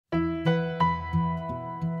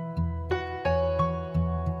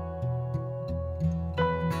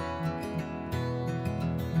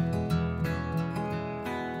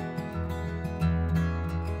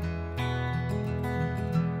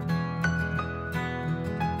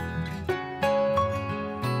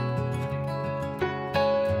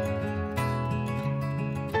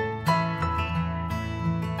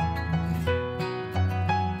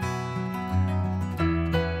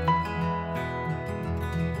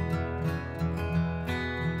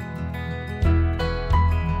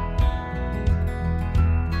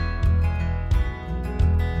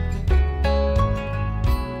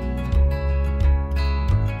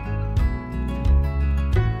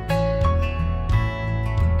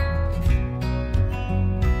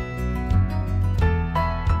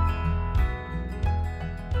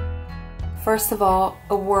first of all,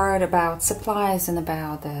 a word about supplies and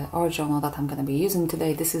about the art journal that I'm going to be using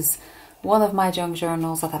today. This is one of my junk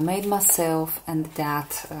journals that I made myself and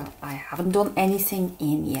that I haven't done anything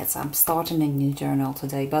in yet. So I'm starting a new journal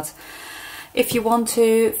today. But if you want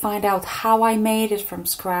to find out how I made it from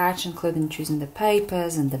scratch, including choosing the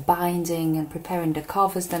papers and the binding and preparing the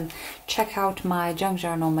covers, then check out my junk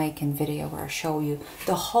journal making video where I show you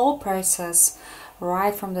the whole process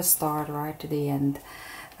right from the start right to the end.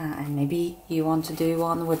 And maybe you want to do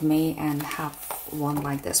one with me and have one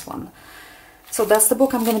like this one. So that's the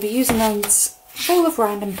book I'm going to be using, and it's full of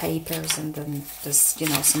random papers, and then there's, you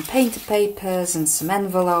know, some painted papers and some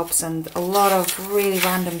envelopes and a lot of really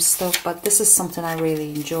random stuff. But this is something I really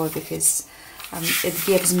enjoy because it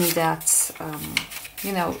gives me that,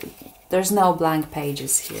 you know, there's no blank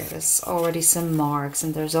pages here. There's already some marks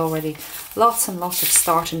and there's already lots and lots of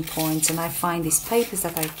starting points, and I find these papers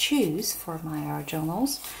that I choose for my art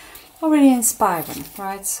journals already inspiring,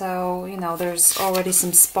 right? So, you know, there's already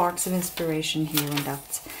some sparks of inspiration here, and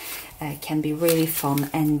that can be really fun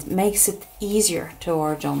and makes it easier to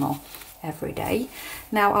art journal every day.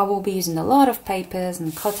 Now I will be using a lot of papers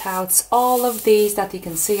and cutouts. All of these that you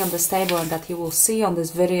can see on this table and that you will see on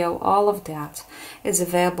this video, all of that is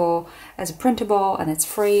available as a printable, and it's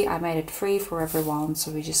free. I made it free for everyone,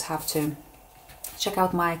 so we just have to check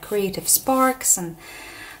out my creative sparks, and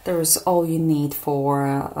there's all you need for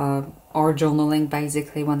art journaling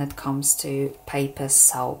basically when it comes to papers.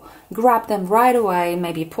 So grab them right away,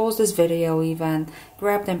 maybe pause this video even,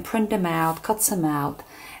 grab them, print them out, cut some out,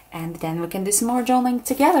 and then we can do some art journaling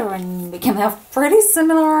together, and we can have pretty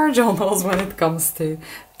similar art journals when it comes to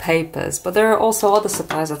papers. But there are also other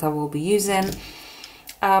supplies that I will be using.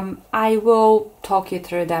 I will talk you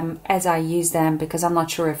through them as I use them, because I'm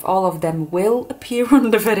not sure if all of them will appear on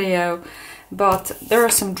the video. But there are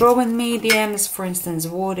some drawing mediums, for instance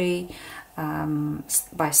Woody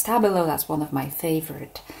by Stabilo. That's one of my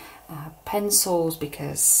favorite pencils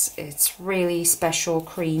because it's really special,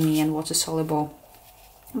 creamy and water soluble.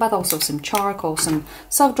 But also some charcoal, some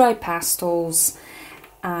soft dry pastels,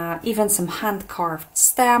 even some hand carved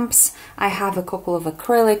stamps. I have a couple of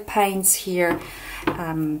acrylic paints here,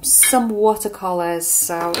 some watercolors,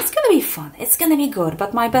 so it's gonna be fun, it's gonna be good.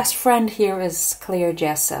 But my best friend here is clear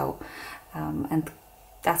gesso, and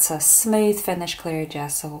that's a smooth finish clear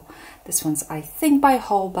gesso. This one's, I think, by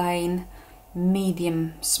Holbein,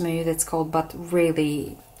 medium smooth it's called, but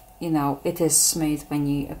really, you know, it is smooth when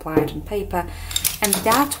you apply it on paper. And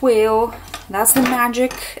that's the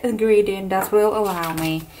magic ingredient that will allow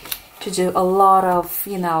me to do a lot of,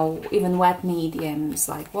 you know, even wet mediums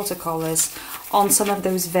like watercolors on some of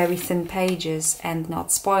those very thin pages and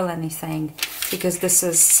not spoil anything, because this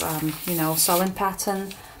is, you know, sewing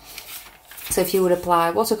pattern. So if you would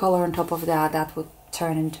apply watercolor on top of that, that would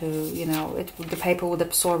turn into, you know, the paper would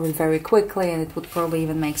absorb it very quickly, and it would probably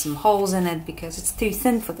even make some holes in it because it's too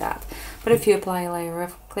thin for that. But if you apply a layer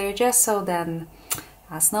of clear gesso, then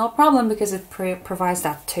that's no problem, because it provides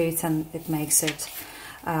that tooth, and it makes it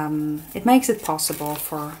possible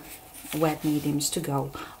for wet mediums to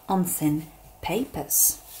go on thin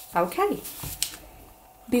papers. Okay.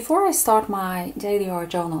 Before I start my daily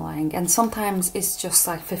art journaling, and sometimes it's just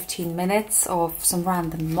like 15 minutes of some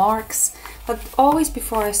random marks, but always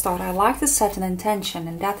before I start I like to set an intention,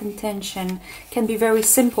 and that intention can be very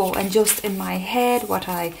simple and just in my head,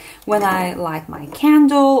 when I light my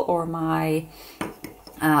candle or my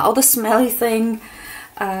other smelly thing.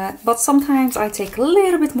 But sometimes I take a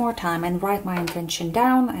little bit more time and write my intention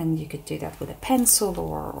down, and you could do that with a pencil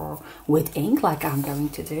or with ink like I'm going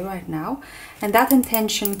to do right now. And that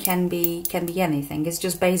intention can be anything. It's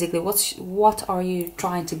just basically what are you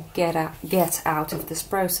trying to get out of this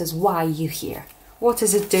process? Why are you here? What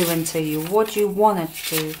is it doing to you? What do you want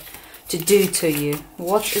it to do to you?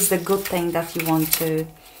 What is the good thing that you want to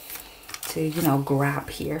you know, grab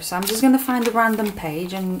here? So I'm just going to find a random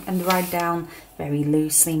page and write down very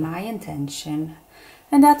loosely my intention.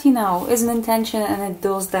 And that, you know, is an intention, and it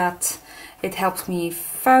does that. It helps me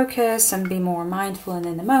focus and be more mindful and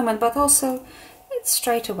in the moment, but also it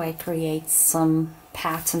straight away creates some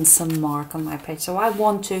pattern, some mark on my page. So I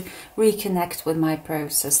want to reconnect with my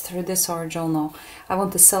process through this art journal. I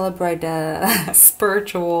want to celebrate the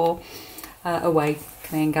spiritual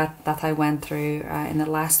awakening that I went through in the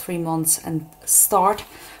last 3 months, and start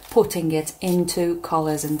putting it into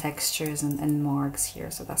colors and textures and marks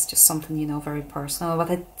here. So that's just something, you know, very personal, but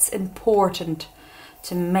it's important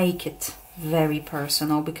to make it very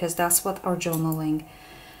personal, because that's what art journaling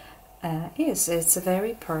is. It's a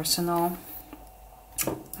very personal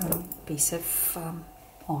piece of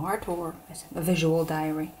art, or a visual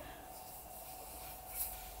diary.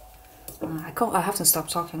 I have to stop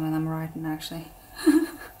talking when I'm writing, actually.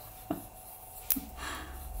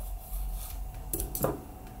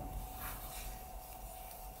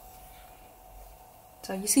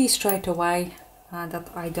 So you see straight away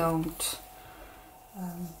that I don't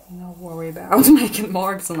worry about making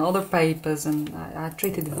marks on other papers, and I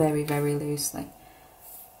treat it very, very loosely.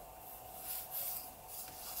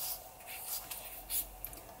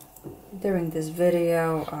 During this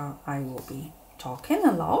video I will be talking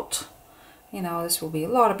a lot. This will be a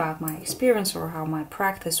lot about my experience or how my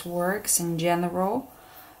practice works in general.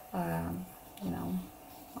 I'll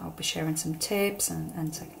be sharing some tips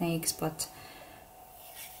and techniques, but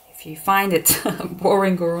if you find it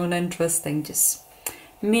boring or uninteresting, just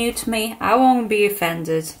mute me. I won't be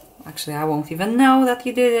offended. Actually, I won't even know that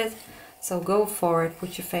you did it. So go for it,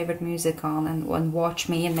 put your favorite music on and watch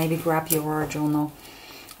me, and maybe grab your art journal.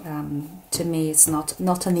 To me, it's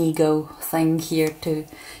not an ego thing here to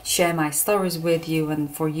share my stories with you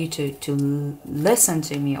and for you to listen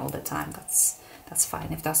to me all the time. That's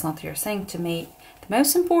fine if that's not your thing. To me, the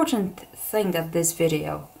most important thing that this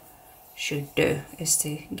video should do is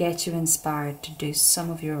to get you inspired to do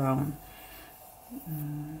some of your own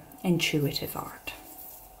intuitive art.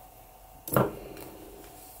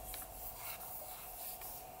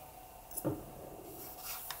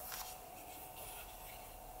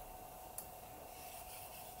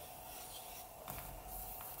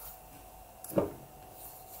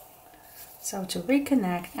 So to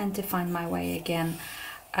reconnect and to find my way again,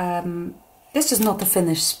 this is not the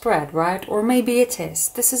finished spread, right? Or maybe it is.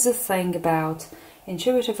 This is the thing about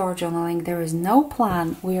intuitive art journaling. There is no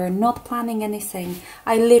plan. We are not planning anything.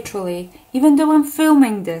 I literally, even though I'm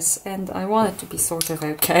filming this and I want it to be sort of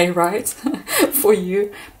okay, right? For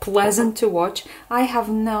you, pleasant to watch, I have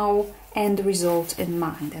no end result in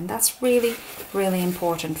mind, and that's really, really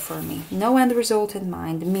important for me. No end result in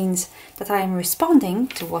mind means that I am responding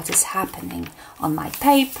to what is happening on my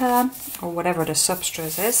paper or whatever the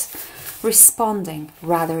substrate is, responding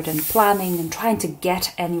rather than planning and trying to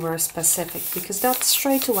get anywhere specific, because that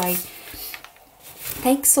straight away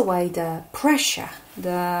takes away the pressure,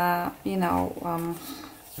 the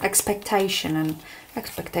expectation, and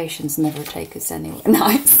expectations never take us anywhere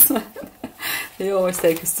nice. They always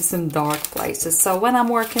take us to some dark places. So when I'm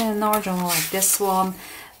working in an art journal like this one,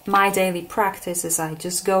 my daily practice is I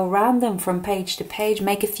just go random from page to page,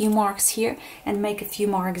 make a few marks here and make a few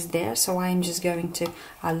marks there. So I'm just going to,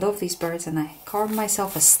 I love these birds, and I carved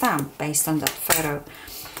myself a stamp based on that photo.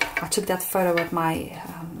 I took that photo at my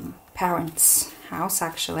parents' house,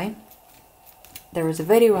 actually. There is a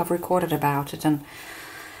video I've recorded about it, and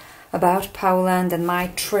about Poland and my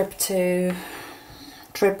trip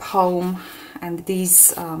home, and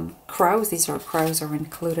these crows, are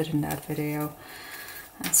included in that video.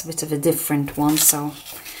 It's a bit of a different one, so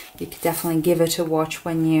you could definitely give it a watch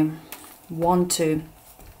when you want to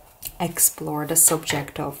explore the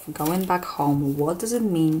subject of going back home. What does it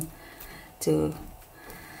mean to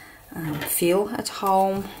feel at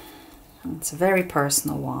home? It's a very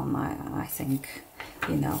personal one. I think,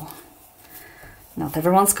 not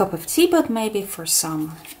everyone's cup of tea, but maybe for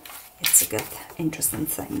some it's a good, interesting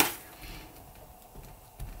thing.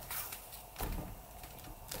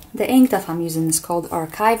 The ink that I'm using is called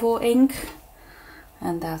archival ink,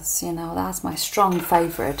 and that's my strong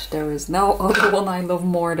favorite. There is no other one I love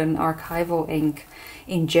more than archival ink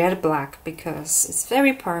in jet black, because it's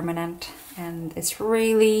very permanent and it's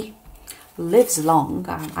really lives long.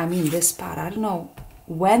 I mean, this pad, I don't know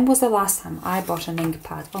when was the last time I bought an ink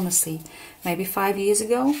pad, honestly, maybe 5 years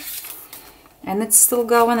ago, and it's still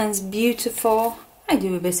going and it's beautiful. I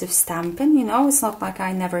do a bit of stamping, it's not like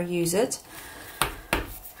I never use it.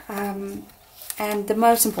 And the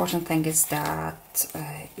most important thing is that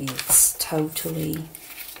it's totally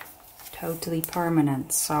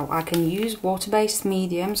permanent. So I can use water-based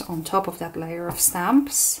mediums on top of that layer of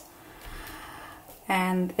stamps,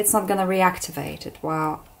 and it's not going to reactivate it.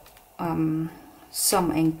 While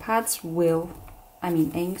some ink pads will,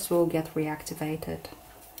 inks will get reactivated,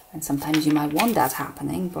 and sometimes you might want that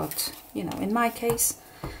happening, but in my case,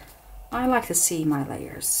 I like to see my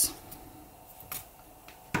layers.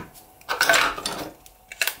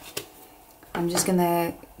 I'm just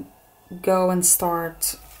gonna go and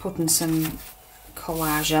start putting some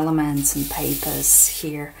collage elements and papers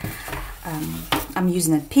here. I'm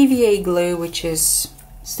using a PVA glue, which is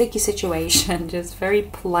sticky situation, just very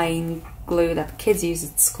plain glue that kids use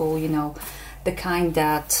at school, the kind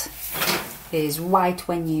that is white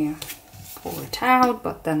when you pour it out,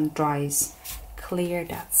 but then dries clear.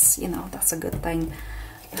 That's, that's a good thing.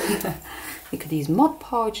 You could use Mod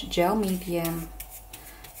Podge, gel medium,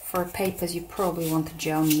 for papers you probably want a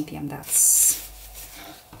gel medium that's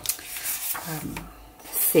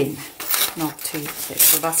thin, not too thick.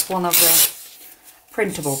 So that's one of the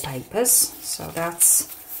printable papers. So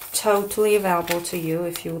that's totally available to you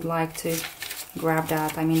if you would like to grab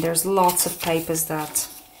that. I mean, there's lots of papers that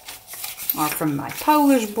are from my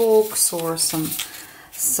Polish books, or some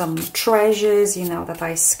treasures, you know, that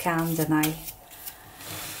I scanned and I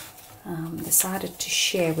decided to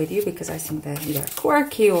share with you because I think they're either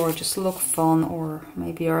quirky or just look fun, or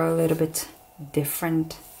maybe are a little bit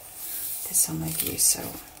different to some of you. So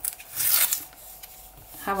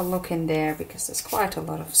have a look in there because there's quite a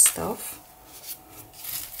lot of stuff.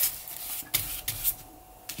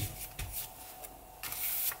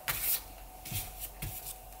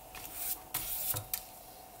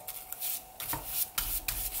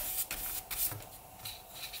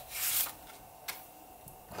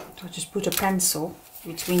 So just put a pencil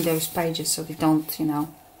between those pages so they don't, you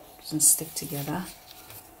know, doesn't stick together,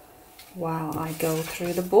 while I go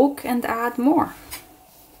through the book and add more.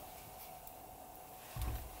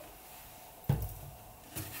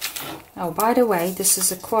 Oh, by the way, this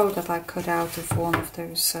is a quote that I cut out of one of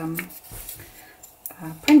those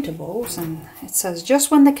printables, and it says,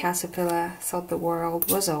 "Just when the caterpillar thought the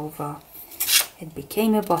world was over, it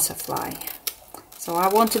became a butterfly." So I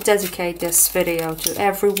want to dedicate this video to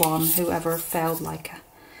everyone who ever felt like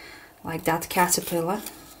that caterpillar,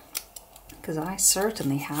 because I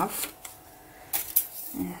certainly have.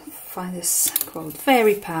 I find this quote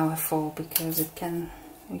very powerful because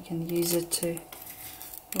we can use it to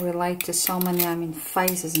relate to so many, I mean,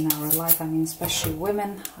 phases in our life. I mean, especially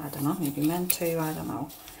women. I don't know, maybe men too, I don't know.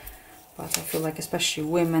 But I feel like especially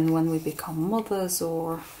women, when we become mothers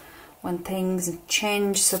or when things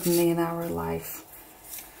change suddenly in our life.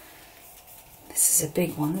 This is a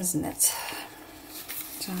big one, isn't it?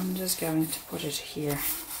 So I'm just going to put it here.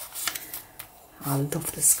 I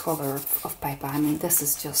love this color of paper. I mean, this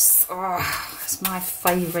is just, it's my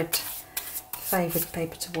favorite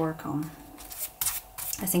paper to work on.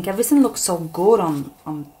 I think everything looks so good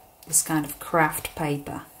on this kind of craft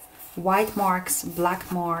paper. White marks,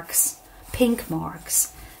 black marks, pink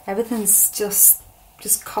marks. Everything's just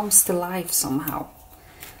comes to life somehow.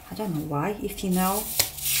 I don't know why. If you know,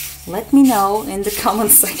 let me know in the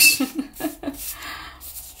comment section.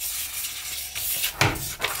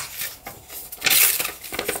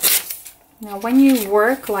 Now, when you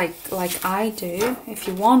work like I do, if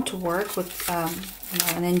you want to work with you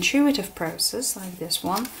know, an intuitive process like this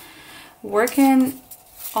one, working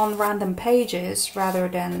on random pages rather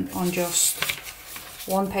than on just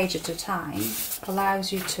one page at a time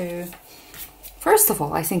allows you to, first of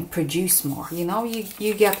all, I think, produce more. You know,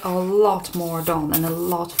 you get a lot more done and a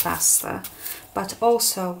lot faster. But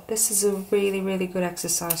also, this is a really, really good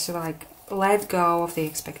exercise to like let go of the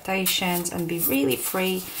expectations and be really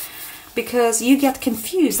free. Because you get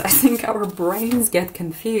confused. I think our brains get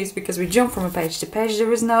confused because we jump from a page to page.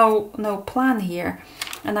 There is no plan here,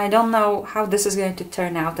 and I don't know how this is going to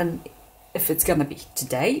turn out, and if it's gonna be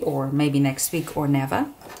today or maybe next week or never.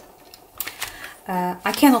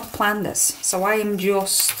 I cannot plan this, so I am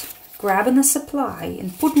just grabbing a supply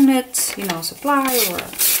and putting it, you know, supply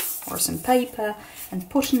or some paper, and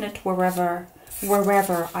putting it wherever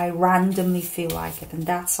I randomly feel like it, and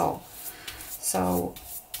that's all. So,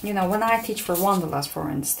 you know, when I teach for Wanderlust, for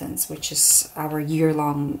instance, which is our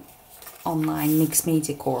year-long online mixed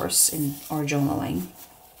media course in our journaling,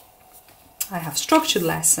 I have structured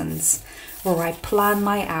lessons where I plan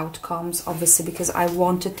my outcomes, obviously because I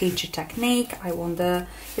want to teach a technique. I want the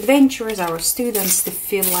adventurers, our students, to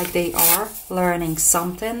feel like they are learning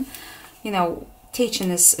something. You know, teaching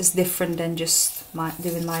is different than just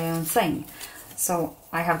doing my own thing. So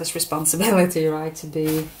I have this responsibility, right, to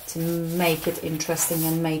make it interesting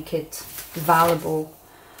and make it valuable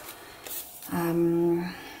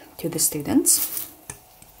to the students.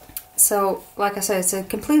 So, like I said, it's a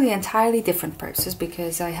completely, entirely different process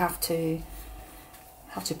because I have to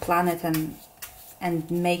plan it and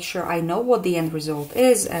make sure I know what the end result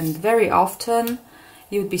is. And very often,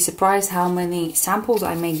 you'd be surprised how many samples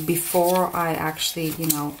I make before I actually, you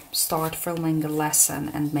know, start filming the lesson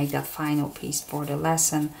and make that final piece for the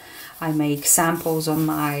lesson. I make samples on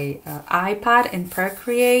my iPad in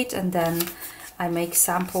Procreate, and then I make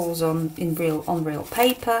samples on real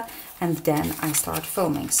paper, and then I start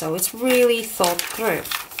filming. So it's really thought through.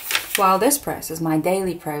 While this process, my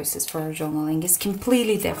daily process for journaling, is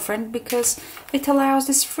completely different because it allows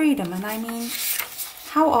this freedom. And I mean,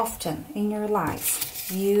 how often in your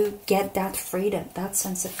life you get that freedom, that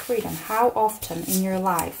sense of freedom? How often in your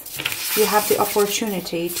life you have the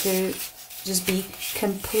opportunity to just be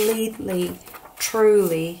completely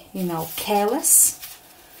truly, you know, careless,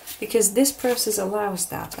 because this process allows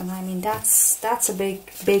that. And I mean, that's a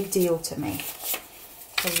big deal to me.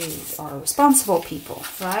 We are responsible people,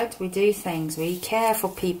 right? We do things, we care for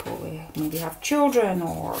people. We maybe have children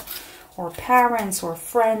or parents or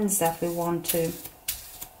friends that we want to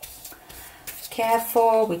care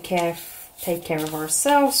for. We take care of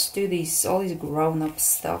ourselves, do all these grown-up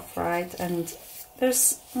stuff, right? And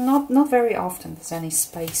there's not very often there's any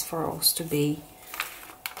space for us to be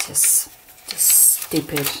just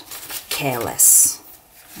stupid, careless.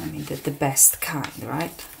 I mean, the best kind,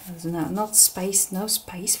 right? There's no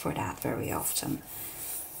space for that very often.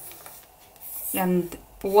 And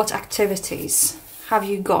what activities have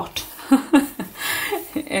you got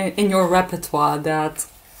in your repertoire that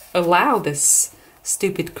allow this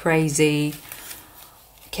stupid, crazy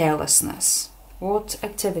carelessness? What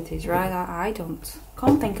activities, right? I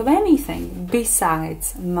can't think of anything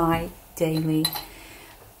besides my daily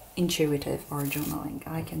intuitive or journaling.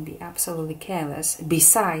 I can be absolutely careless,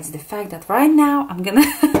 besides the fact that right now I'm gonna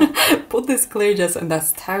put this clear gesso, and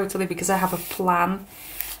that's totally because I have a plan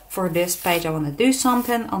for this page. I want to do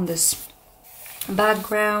something on this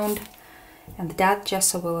background, and that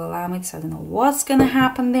gesso will allow me. So I don't know what's gonna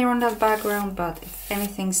happen there on that background, but if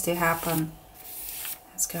anything's to happen,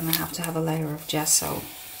 it's gonna have to have a layer of gesso,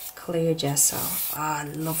 clear gesso. I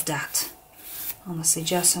love that. Honestly,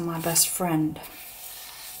 gesso, my best friend.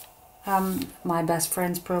 My best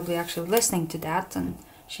friend's probably actually listening to that, and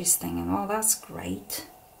she's thinking, oh, that's great.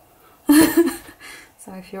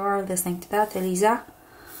 So if you are listening to that, Elisa,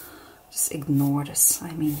 just ignore this.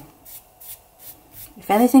 I mean, if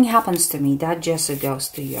anything happens to me, that gesso goes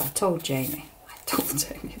to you. I told Jamie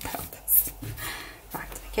about this.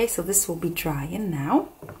 Right, okay, so this will be drying now.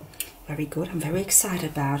 Very good, I'm very excited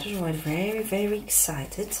about it, right? Very, very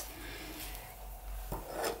excited.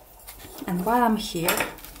 And while I'm here,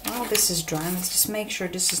 while this is drying, let's just make sure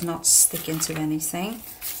this is not sticking to anything.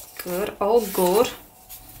 Good, all good.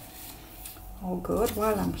 All good.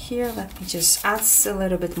 While I'm here, let me just add a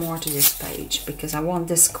little bit more to this page, because I want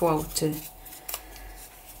this quote to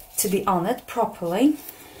be on it properly.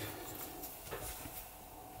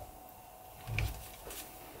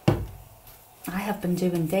 I have been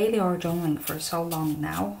doing daily art journaling for so long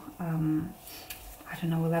now. I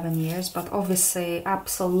don't know, 11 years, but obviously,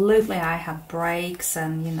 absolutely, I had breaks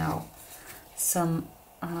and, you know, some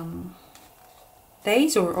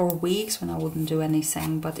days or weeks when I wouldn't do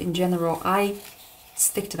anything. But in general, I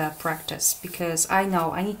stick to that practice, because I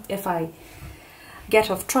know if I get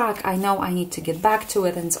off track, I know I need to get back to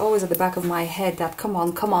it, and it's always at the back of my head that come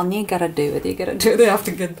on, you gotta do it, you have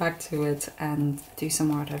to get back to it and do some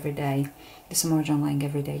art every day, do some more journaling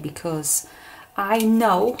every day, because I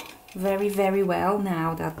know very, very well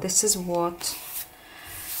now that this is what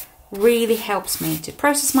really helps me to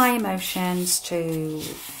process my emotions, to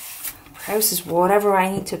process whatever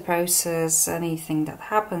I need to process, anything that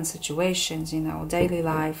happens, situations, you know, daily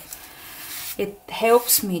life. It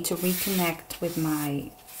helps me to reconnect with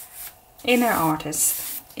my inner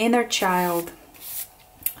artist, inner child,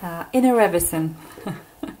 inner everything.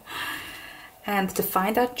 And to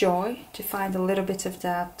find that joy, to find a little bit of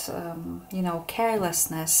that, you know,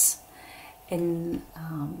 carelessness in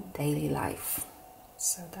daily life.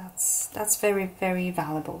 So that's very, very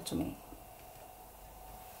valuable to me.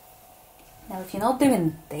 Now, if you're not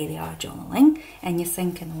doing daily art journaling and you're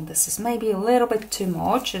thinking, oh, this is maybe a little bit too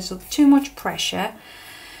much, there's too much pressure,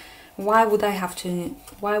 why would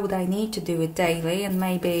I need to do it daily, and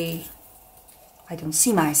maybe I don't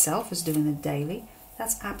see myself as doing it daily,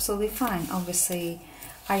 that's absolutely fine. Obviously,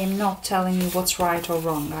 I am not telling you what's right or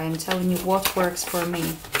wrong. I am telling you what works for me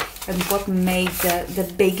and what made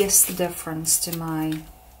the biggest difference to my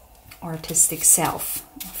artistic self,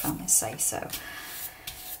 if I may say so.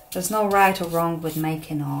 There's no right or wrong with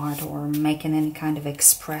making art or making any kind of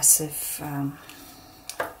expressive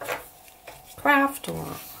craft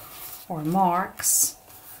or marks.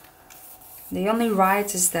 The only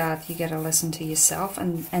right is that you gotta listen to yourself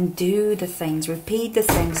and do the things, repeat the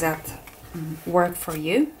things that work for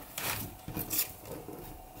you.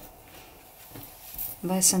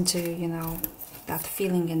 Listen to, you know, that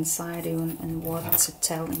feeling inside you and what's it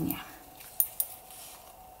telling you.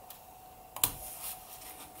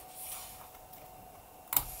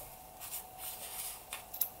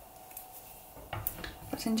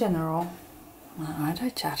 But in general, aren't I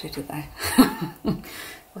chatty today?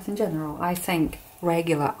 But in general, I think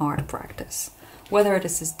regular art practice, whether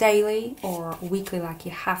this is daily or weekly, like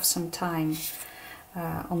you have some time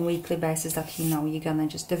on a weekly basis that you know you're gonna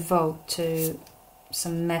just devote to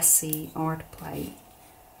some messy art play.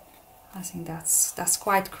 I think that's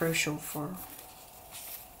quite crucial for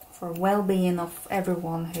for well-being of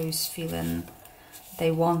everyone who's feeling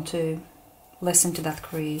they want to listen to that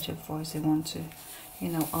creative voice, they want to, you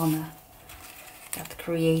know, honor that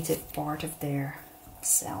creative part of their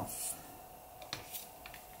self.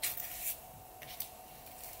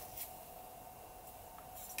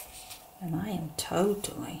 And I am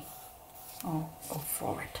totally all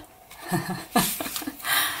for it. I'm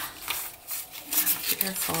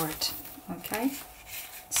here for it. Okay,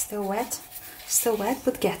 still wet,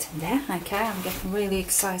 but getting there. Okay, I'm getting really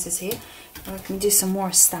excited here. Let me do some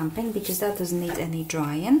more stamping because that doesn't need any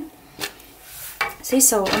drying. See,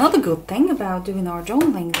 so another good thing about doing our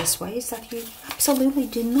journaling this way is that you absolutely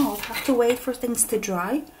do not have to wait for things to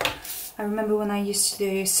dry. I remember when I used to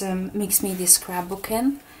do some mixed media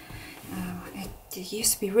scrapbooking, it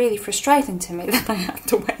used to be really frustrating to me that I had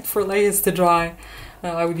to wait for layers to dry.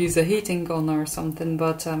 I would use a heating gun or something,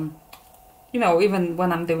 but you know, even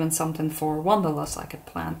when I'm doing something for Wanderlust, like a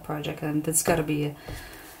plant project, and it's got to be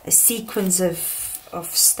a sequence of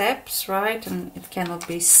steps, right? And it cannot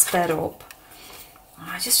be sped up.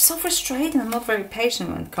 It's just so frustrating. I'm not very patient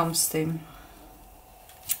when it comes to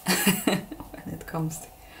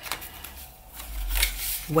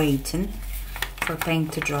waiting for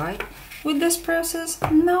paint to dry. With this process,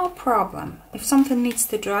 no problem. If something needs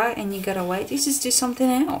to dry and you gotta wait, you just do something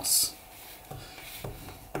else.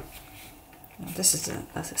 This is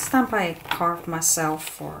a stamp I carved myself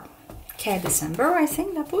for December, I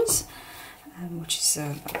think that was, which is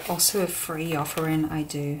also a free offering I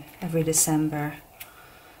do every December.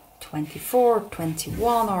 24,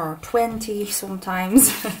 21 or 20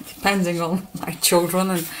 sometimes, depending on my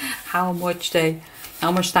children and how much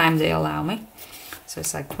time they allow me. So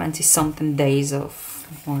it's like 20 something days of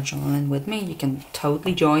more journaling with me. You can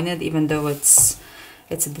totally join it, even though it's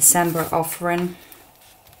a December offering.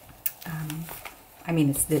 I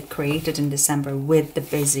mean, it's created in December with the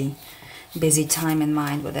busy time in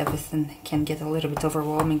mind, with everything can get a little bit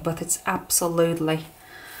overwhelming, but it's absolutely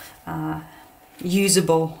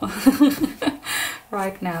usable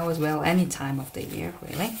right now as well, any time of the year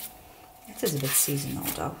really. It is a bit seasonal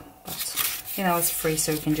though, but you know, it's free,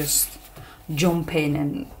 so you can just jump in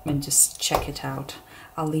and just check it out.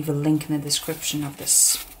 I'll leave a link in the description of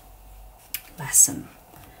this lesson.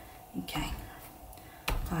 Okay,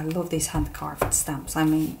 I love these hand-carved stamps. I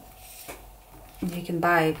mean, you can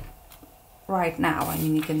buy right now, I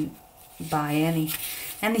mean, you can buy any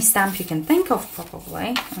stamp you can think of probably,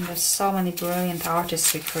 and there's so many brilliant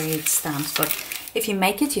artists who create stamps, but if you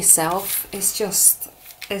make it yourself, it's just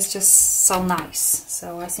so nice.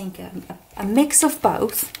 So I think a mix of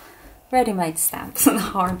both, ready-made stamps and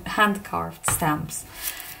hand-carved stamps,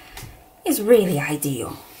 is really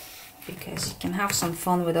ideal, because you can have some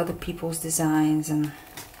fun with other people's designs and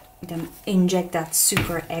then inject that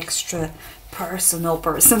super extra personal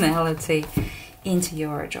personality into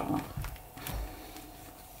your journal.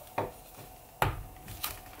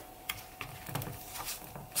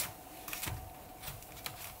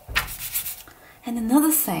 And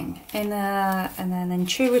another thing, in an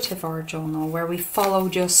intuitive art journal where we follow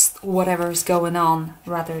just whatever is going on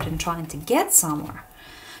rather than trying to get somewhere,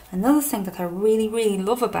 another thing that I really, really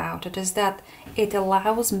love about it is that it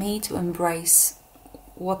allows me to embrace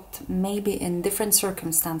what maybe in different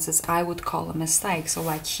circumstances I would call a mistake. So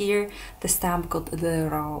like here, the stamp got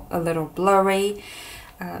a little blurry.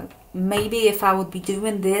 Maybe if I would be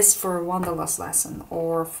doing this for a Wanderlust lesson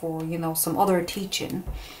or for, you know, some other teaching,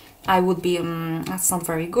 I would be, that's not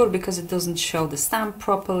very good because it doesn't show the stamp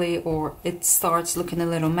properly, or it starts looking a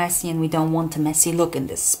little messy, and we don't want a messy look in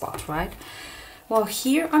this spot, right? Well,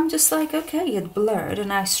 here I'm just like, okay, it blurred,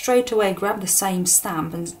 and I straight away grabbed the same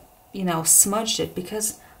stamp and, you know, smudged it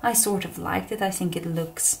because I sort of liked it. I think it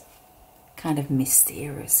looks kind of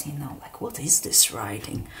mysterious, you know, like, what is this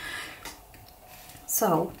writing?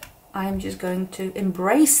 So I'm just going to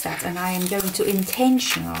embrace that, and I am going to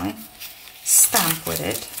intentionally stamp with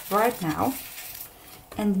it right now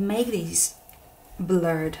and make these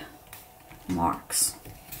blurred marks.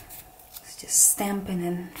 It's just stamping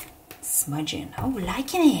and smudging. Oh,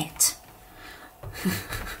 liking it.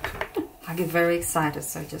 I get very excited,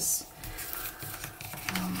 so just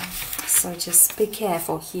be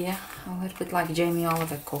careful here. A little bit like Jamie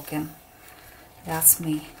Oliver cooking. That's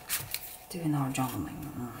me doing our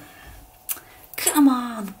journaling. Come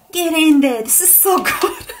on, get in there. This is so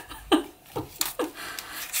good.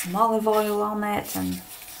 Some olive oil on it, and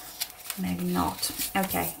maybe not.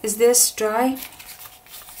 Okay, is this dry?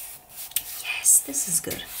 Yes, this is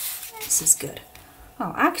good. This is good.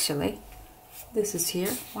 Oh, actually, this is here.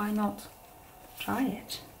 Why not try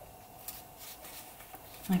it?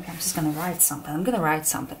 Okay, I'm just gonna write something. I'm gonna write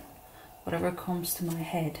something. Whatever comes to my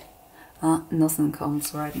head. Nothing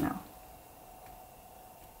comes right now.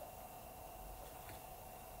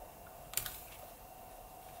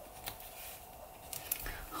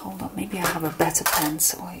 Hold on, maybe I have a better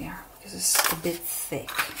pencil here, because it's a bit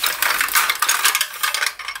thick.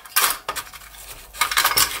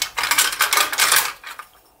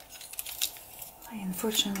 I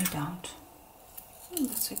unfortunately don't.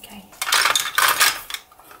 That's okay.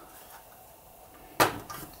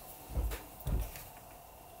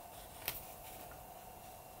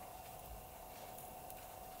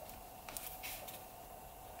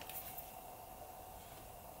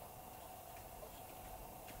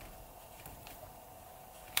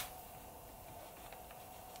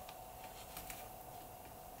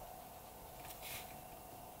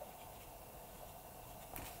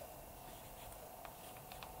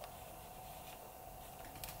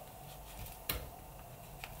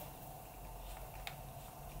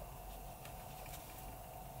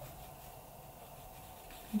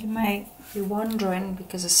 You may be wondering,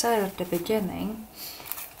 because I said at the beginning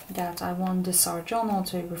that I want this art journal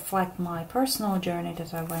to reflect my personal journey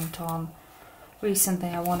that I went on recently.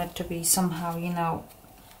 I want it to be somehow, you know,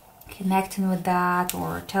 connecting with that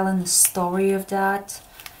or telling the story of that.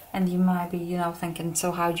 And you might be, you know, thinking,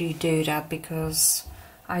 so how do you do that? Because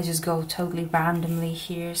I just go totally randomly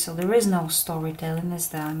here. So there is no storytelling, is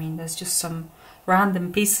there? I mean, there's just some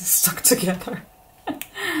random pieces stuck together.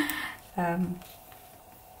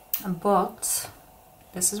 But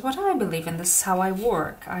this is what I believe in, this is how I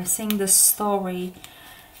work. I think the story,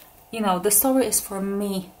 you know, the story is for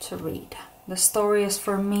me to read. The story is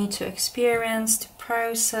for me to experience, to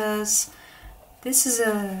process. This is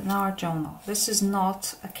an art journal. This is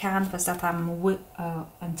not a canvas that I'm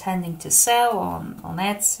intending to sell on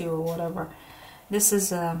Etsy or whatever. This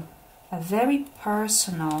is a very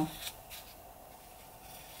personal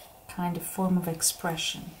kind of form of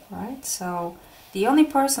expression, right? So the only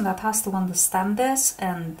person that has to understand this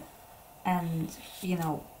and you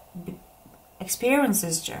know, experience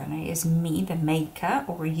this journey is me, the maker,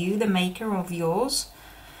 or you, the maker of yours.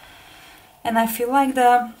 And I feel like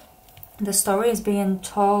the story is being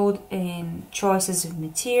told in choices of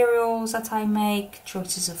materials that I make,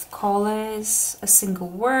 choices of colors, a single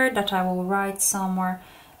word that I will write somewhere.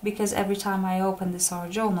 Because every time I open this art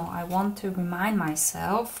journal, I want to remind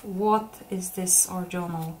myself, what is this art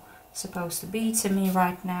journal supposed to be to me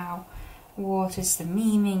right now? What is the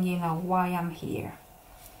meaning, you know, why I'm here?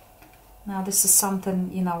 Now this is something,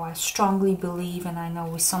 you know, I strongly believe, and I know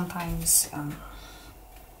we sometimes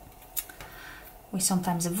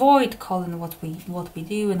avoid calling what we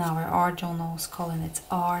do in our art journals, calling it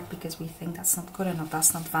art, because we think that's not good enough.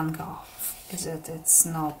 That's not Van Gogh, is it? It's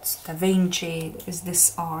not Da Vinci. Is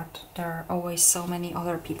this art? There are always so many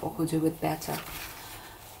other people who do it better.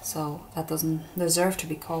 So that doesn't deserve to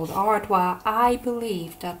be called art. While I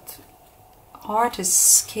believe that art is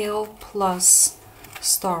skill plus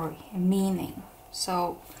story, meaning.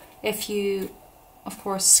 So if you, of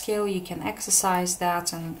course, skill, you can exercise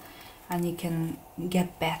that and you can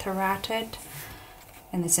get better at it.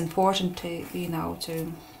 And it's important to, you know,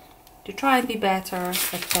 to try and be better at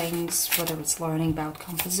things, whether it's learning about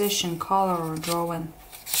composition, color, or drawing,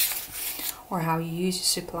 or how you use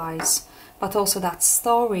your supplies. But also that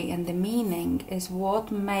story and the meaning is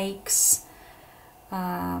what makes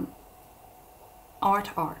art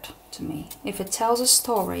to me. If it tells a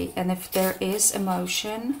story and if there is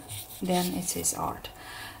emotion, then it is art.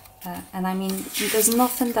 And I mean, there's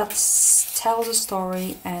nothing that tells a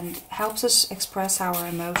story and helps us express our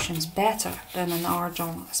emotions better than an art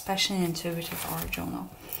journal, especially an intuitive art journal.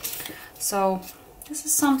 So this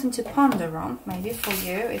is something to ponder on, maybe for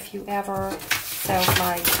you, if you ever felt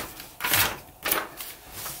like,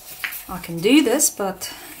 I can do this,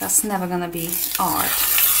 but that's never gonna be art.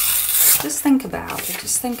 Just think about it.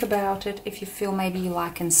 Just think about it. If you feel maybe you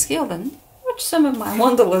lack in skill, then watch some of my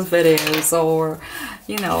Wanderlust videos, or,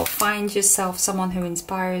 you know, find yourself someone who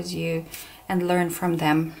inspires you and learn from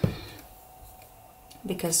them.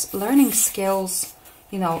 Because learning skills,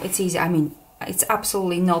 you know, it's easy. I mean, it's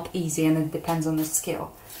absolutely not easy, and it depends on the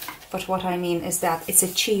skill. But what I mean is that it's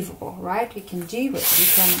achievable, right? You can do it.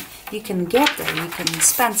 You can get there. You can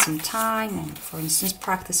spend some time and, for instance,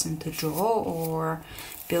 practicing to draw, or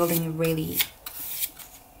building a really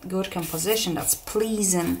good composition that's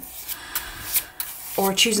pleasing,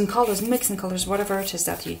 or choosing colors, mixing colors, whatever it is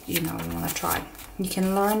that you know you want to try. You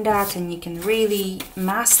can learn that, and you can really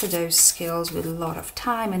master those skills with a lot of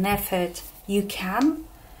time and effort. You can.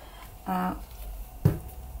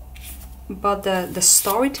 But the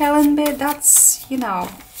storytelling bit, that's, you know,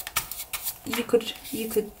 you could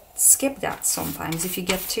skip that sometimes if you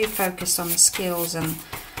get too focused on the skills and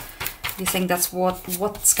you think that's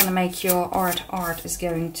what's gonna make your art is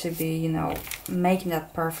going to be, you know, making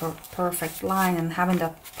that perfect line and having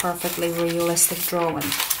that perfectly realistic drawing.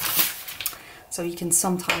 So you can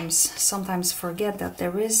sometimes forget that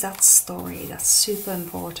there is that story that's super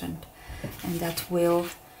important, and that will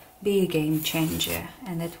be a game changer,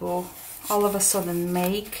 and it will all of a sudden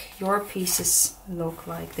make your pieces look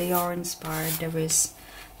like they are inspired. There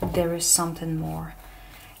is something more.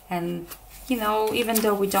 And you know, even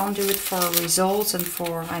though we don't do it for results and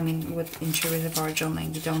for, I mean, with intuitive art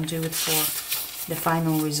journaling, you don't do it for the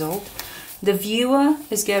final result, the viewer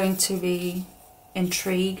is going to be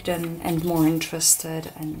intrigued and more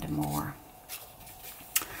interested, and more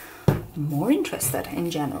interested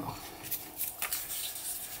in general.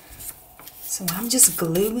 So I'm just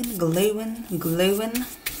gluing, glue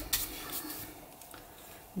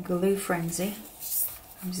frenzy.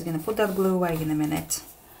 I'm just gonna put that glue away in a minute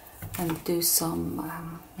and do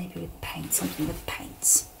some maybe with paint, something with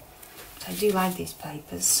paints. But I do like these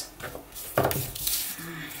papers.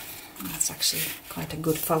 That's actually quite a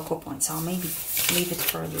good focal point, so I'll maybe leave it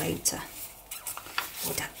for later.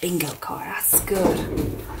 Oh, that bingo card, that's good.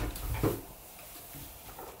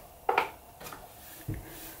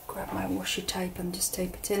 Grab my washi tape and just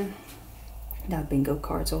tape it in. That bingo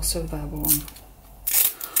card is also available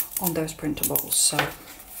on those printables, so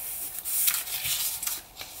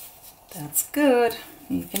that's good.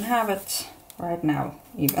 You can have it right now,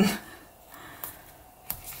 even.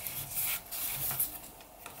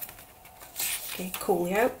 Okay,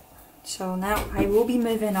 coolio. So now I will be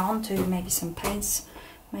moving on to maybe some paints,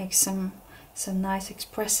 make some nice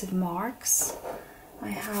expressive marks. I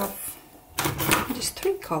have just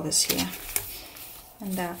 3 colors here,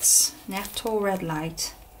 and that's Natural Red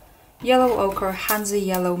Light, Yellow Ochre, Hansa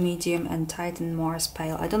Yellow Medium, and Titan Mars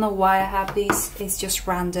Pale. I don't know why I have these, it's just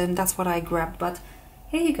random, that's what I grabbed, but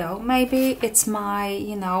here you go. Maybe it's my,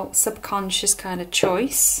 you know, subconscious kind of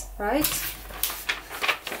choice, right?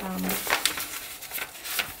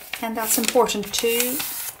 And that's important to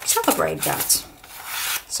celebrate that.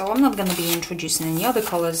 So I'm not going to be introducing any other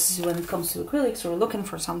colors when it comes to acrylics, or looking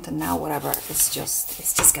for something now, whatever. It's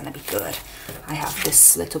just going to be good. I have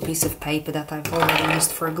this little piece of paper that I've already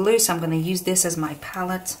used for glue, so I'm going to use this as my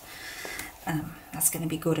palette. That's going to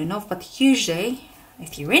be good enough. But usually,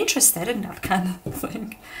 if you're interested in that kind of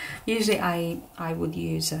thing, usually I would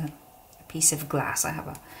use a piece of glass. I have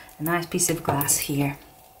a nice piece of glass here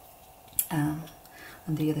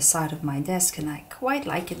on the other side of my desk, and I quite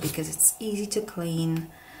like it because it's easy to clean,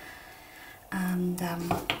 and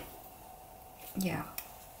yeah,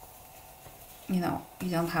 you know, you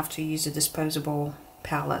don't have to use the disposable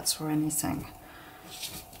palettes or anything.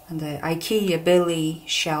 And the IKEA Billy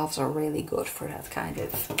shelves are really good for that kind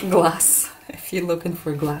of glass, if you're looking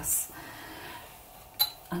for glass.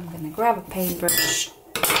 I'm gonna grab a paintbrush.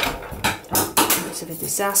 Oh, it's a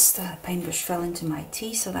disaster. The paintbrush fell into my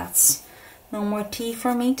tea, so that's no more tea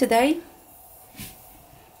for me today.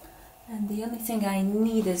 And the only thing I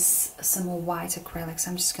need is some white acrylics.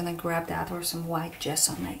 I'm just gonna grab that, or some white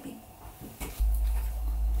gesso maybe.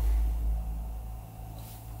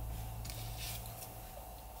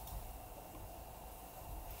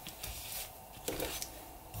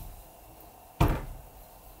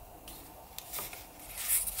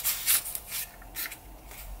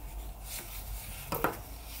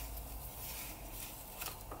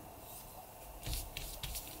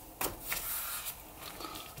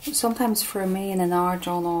 Sometimes for me in an art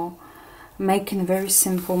journal, making a very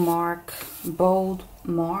simple mark, bold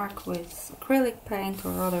mark with acrylic paint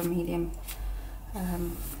or other medium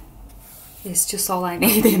is just all I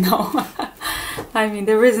need, you know. I mean,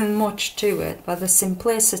 there isn't much to it, but the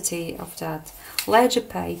simplicity of that ledger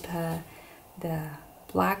paper, the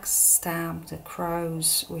black stamp, the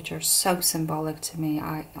crows, which are so symbolic to me,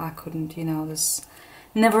 I couldn't, you know, there's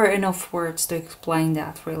never enough words to explain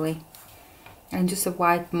that, really. And just a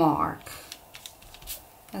white mark,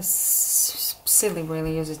 as silly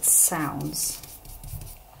really as it sounds,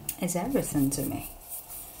 is everything to me.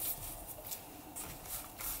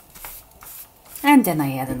 And then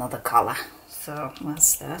I add another color, so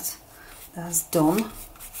that's that. That's done.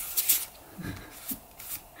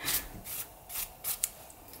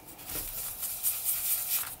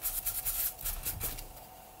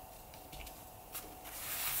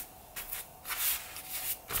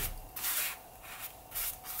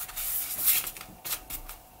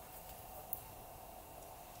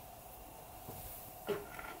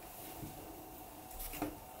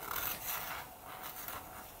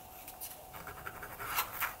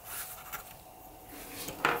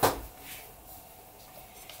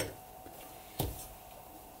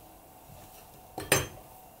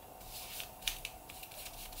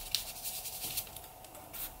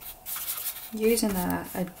 using a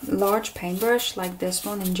large paintbrush like this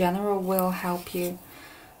one in general will help you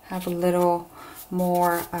have a little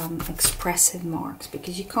more expressive marks,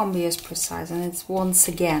 because you can't be as precise, and it's once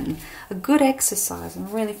again a good exercise and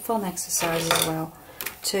a really fun exercise as well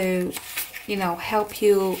to, you know, help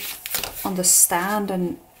you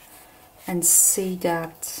understand and see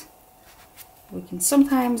that we can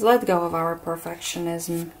sometimes let go of our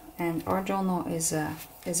perfectionism, and our journal is a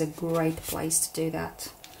great place to do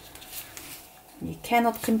that. You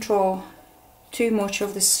cannot control too much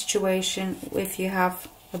of the situation if you have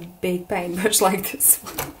a big paintbrush like this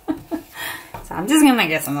one. So I'm just gonna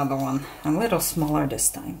get another one, a little smaller this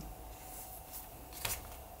time.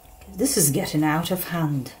 This is getting out of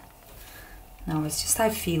hand. Now it's just, I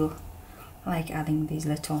feel like adding these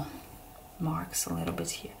little marks a little bit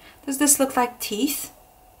here. Does this look like teeth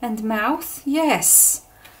and mouth? Yes.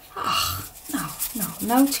 Ah,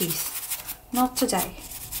 no teeth. Not today.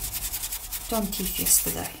 Done teeth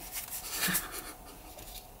yesterday.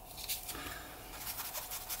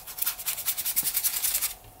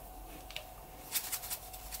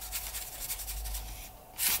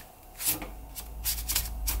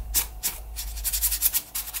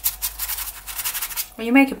 When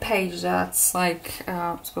you make a page that's like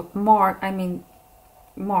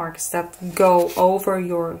marks that go over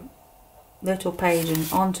your little page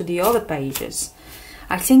and onto the other pages,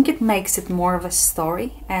 I think it makes it more of a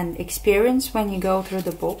story and experience when you go through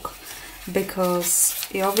the book, because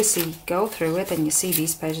you obviously go through it and you see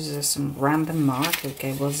these pages as some random mark.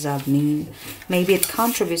 Okay, what does that mean? Maybe it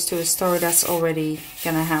contributes to a story that's already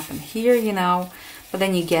gonna happen here, you know, but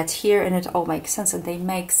then you get here and it all makes sense, and they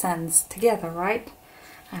make sense together, right?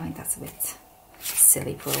 I mean, that's a bit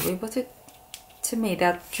silly probably, but to me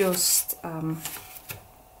that just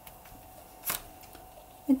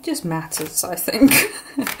it just matters, I think.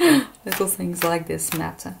 Little things like this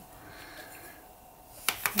matter.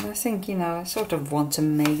 And I think, you know, I sort of want to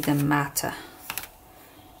make them matter,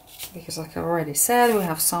 because like I already said, we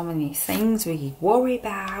have so many things we worry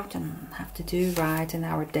about and have to do right in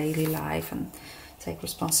our daily life and take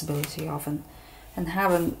responsibility of, and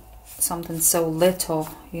having something so little,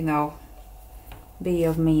 you know, be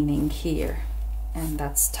of meaning here, and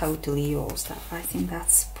that's totally yours. That, I think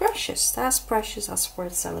that's precious. That's precious. That's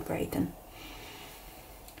worth celebrating.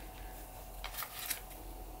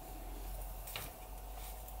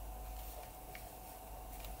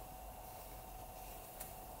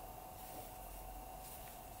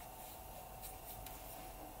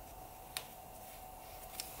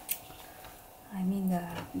 I mean,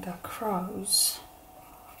 the crows,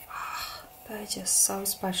 they're just so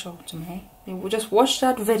special to me. You just watch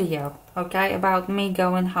that video, okay, about me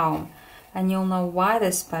going home, and you'll know why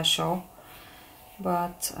they're special.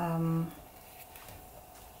 But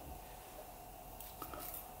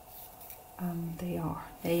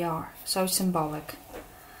they are so symbolic.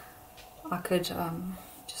 I could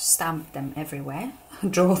just stamp them everywhere,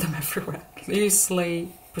 draw them everywhere,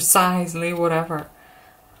 loosely, precisely, whatever.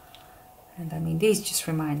 And I mean, these just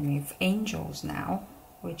remind me of angels now,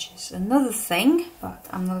 which is another thing, but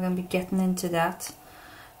I'm not going to be getting into that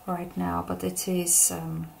right now. But it is,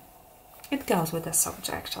 it goes with the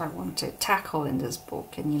subject I want to tackle in this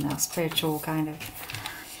book, and, you know, spiritual kind of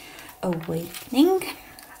awakening.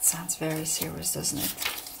 That sounds very serious, doesn't it?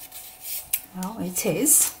 Well, it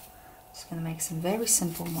is. Just going to make some very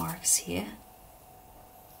simple marks here.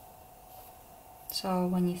 So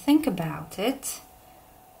when you think about it,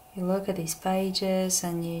 you look at these pages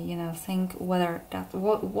and you know, think whether that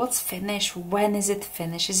what's finished, when is it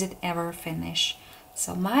finished, is it ever finished?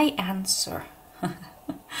 So my answer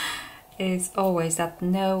is always that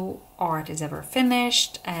no art is ever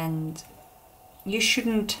finished, and we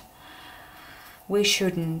shouldn't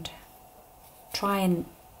try and,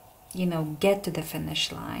 you know, get to the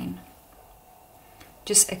finish line.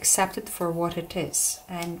 Just accept it for what it is,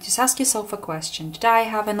 and just ask yourself a question: did I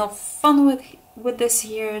have enough fun with this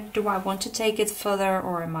year? Do I want to take it further,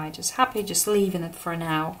 or am I just happy just leaving it for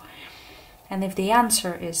now? And if the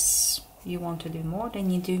answer is you want to do more, then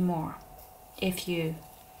you do more. If you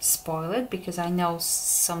spoil it, because I know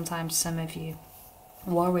sometimes some of you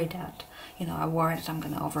worry that, you know, I worry that I'm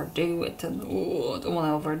going to overdo it, and I don't want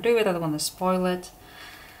to overdo it, I don't want to spoil it.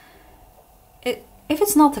 If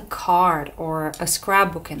it's not a card or a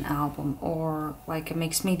scrapbooking album or like a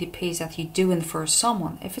mixed media piece that you're doing for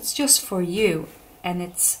someone, if it's just for you and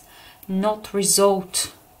it's not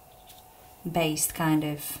result based kind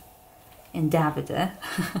of endeavor, then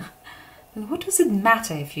what does it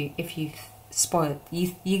matter if you spoil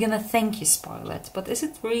it? You're gonna think you spoil it, but is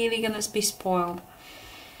it really gonna be spoiled?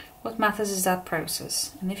 What matters is that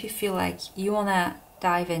process. And if you feel like you wanna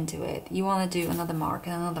dive into it, you want to do another mark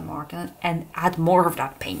and another mark and add more of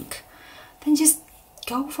that pink, then just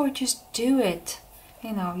go for it, just do it.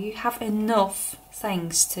 You know, you have enough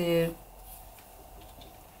things to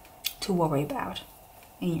worry about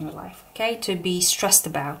in your life, okay? To be stressed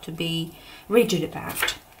about, to be rigid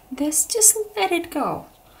about. Just let it go.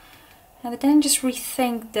 And then just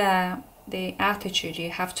rethink the attitude you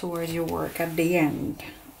have towards your work at the end.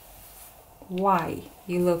 Why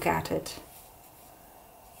you look at it.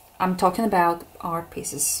 I'm talking about art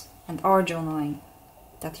pieces and art journaling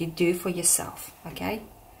that you do for yourself, okay?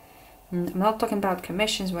 I'm not talking about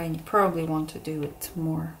commissions when you probably want to do it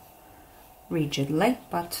more rigidly,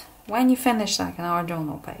 but when you finish like an art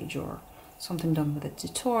journal page or something done with a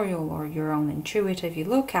tutorial or your own intuitive, you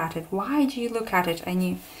look at it. Why do you look at it and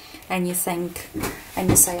you think and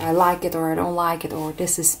you say, I like it or I don't like it, or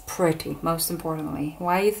this is pretty? Most importantly,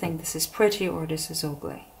 why you think this is pretty or this is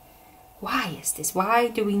ugly? Why is this? Why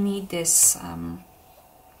do we need this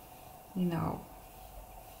you know,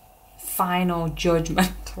 final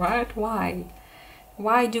judgment, right?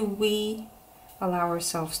 Why do we allow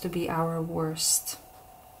ourselves to be our worst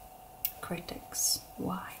critics?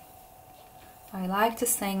 Why? I like to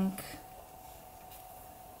think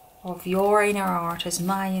of your inner artist,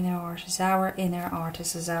 my inner artist, our inner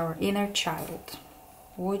artist as our inner child.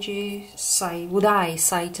 Would I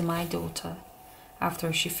say to my daughter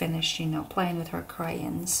after she finished, you know, playing with her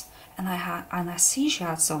crayons, and I see she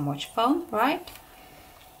had so much fun, right?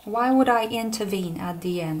 Why would I intervene at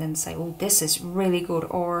the end and say, oh, this is really good,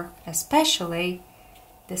 or especially,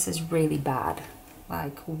 this is really bad?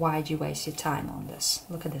 Like, why did you waste your time on this?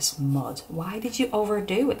 Look at this mud. Why did you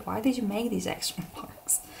overdo it? Why did you make these extra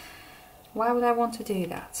marks? Why would I want to do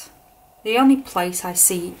that? The only place I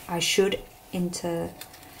see I should enter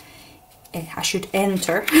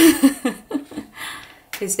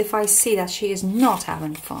is if I see that she is not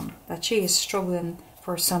having fun, that she is struggling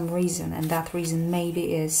for some reason, and that reason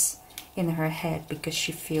maybe is in her head because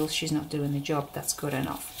she feels she's not doing the job that's good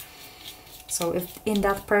enough. So if in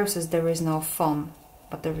that process there is no fun,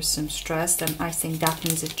 but there is some stress, then I think that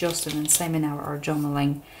needs adjusted. And same in our art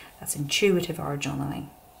journaling, that's intuitive art journaling.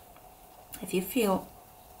 If you feel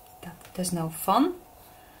that there's no fun,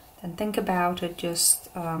 then think about it, just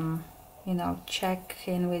you know, check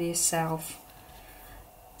in with yourself,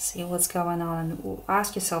 see what's going on, and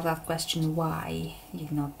ask yourself that question: why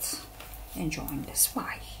you're not enjoying this?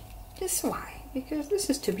 Why? Just why? Because this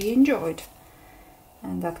is to be enjoyed.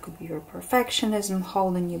 And that could be your perfectionism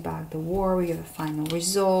holding you back, the worry of the final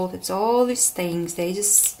result. It's all these things, they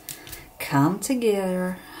just come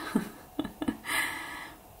together.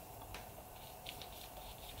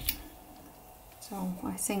 So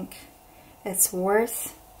I think it's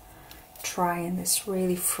worth trying this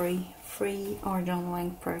really free art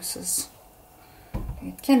journaling process.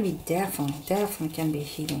 It can be definitely can be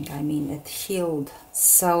healing. I mean, it healed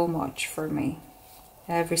so much for me.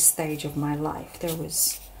 Every stage of my life there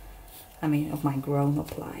was, I mean, of my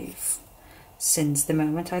grown-up life, since the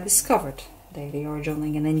moment I discovered daily art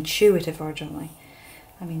journaling and intuitive art journaling.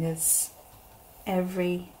 I mean, it's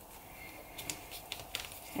every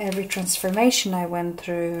transformation I went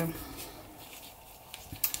through,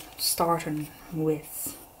 starting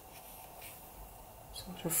with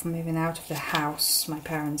sort of moving out of the house, my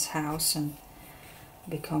parents' house, and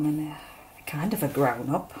becoming a kind of a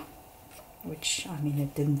grown-up, which, I mean,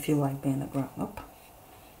 it didn't feel like being a grown-up.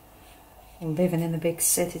 Living in a big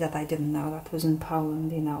city that I didn't know, that was in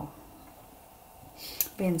Poland, you know.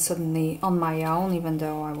 Being suddenly on my own, even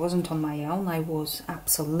though I wasn't on my own, I was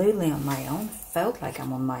absolutely on my own. Felt like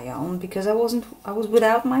I'm on my own because I was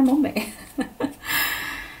without my mummy.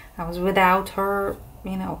 I was without her,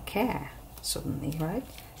 you know, care, suddenly, right?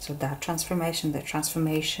 So that transformation, the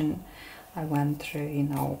transformation I went through, you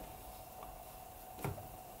know,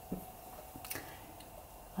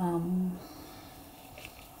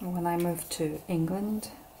 when I moved to England,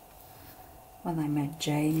 when I met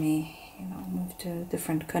Jamie, you know, moved to a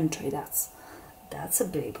different country, that's a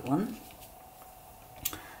big one.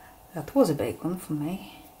 That was a big one for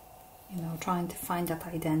me, you know, trying to find that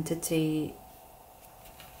identity.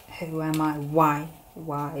 Who am I? Why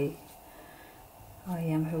I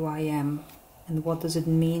am who I am, and what does it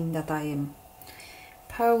mean that I am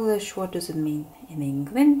Polish? What does it mean in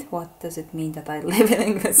England? What does it mean that I live in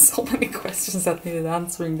England? So many questions that needed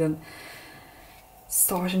answering. Then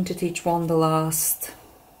starting to teach Wanderlust,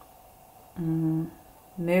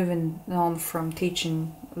 moving on from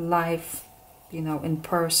teaching live, you know, in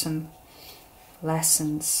person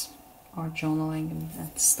lessons, art journaling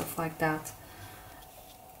and stuff like that.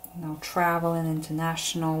 You know, traveling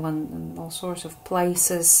international and all sorts of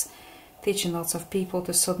places, teaching lots of people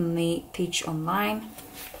to suddenly teach online.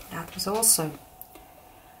 That was also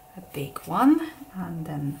a big one. And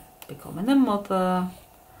then becoming a mother,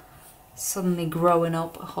 suddenly growing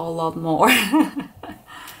up a whole lot more.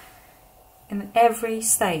 In every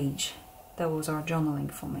stage there was art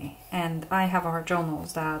journaling for me, and I have art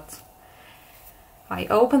journals that I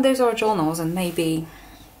open those art journals, and maybe,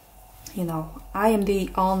 you know, I am the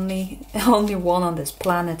only one on this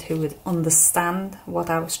planet who would understand what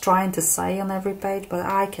I was trying to say on every page, but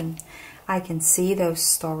I can see those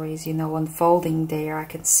stories, you know, unfolding there. I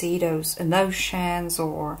can see those emotions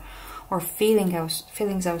or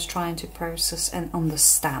feelings I was trying to process and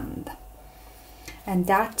understand. And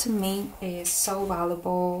that to me is so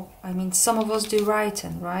valuable. I mean, some of us do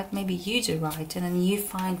writing, right? Maybe you do writing and you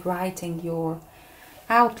find writing your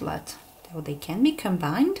outlet. Well, they can be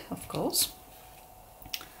combined, of course.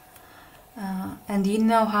 And you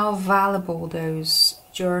know how valuable those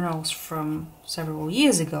journals from several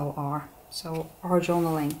years ago are. So art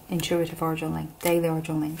journaling, intuitive art journaling, daily art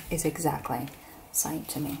journaling is exactly the same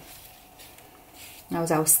to me. Now,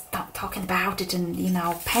 as I was talking about it and, you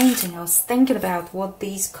know, painting, I was thinking about what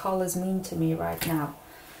these colors mean to me right now.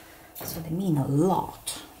 So they mean a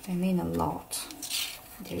lot. They mean a lot.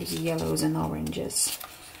 There's yellows and oranges.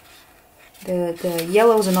 The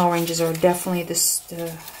yellows and oranges are definitely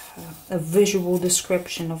a visual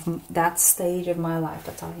description of that stage of my life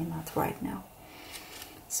that I am at right now.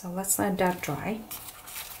 So let's let that dry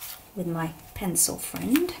with my pencil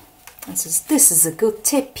friend. This is a good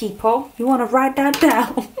tip, people. You want to write that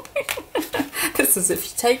down. This is, if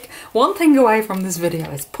you take one thing away from this video,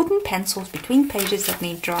 it's putting pencils between pages that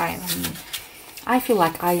need drying. I mean, I feel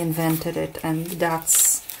like I invented it, and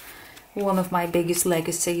that's one of my biggest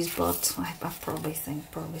legacies, but I probably think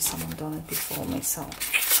someone done it before me, so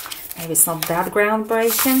maybe it's not that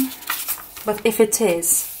groundbreaking. But if it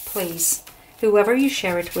is, please, whoever you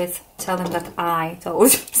share it with, tell them that I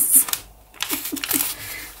told you.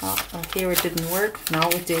 Oh, here it didn't work. Now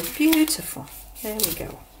it did. Beautiful. There we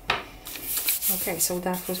go. Okay, so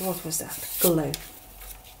that was, what was that? Glue.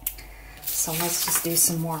 So let's just do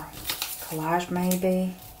some more collage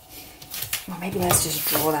maybe. Or maybe let's just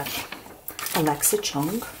draw that Alexa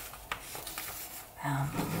chunk.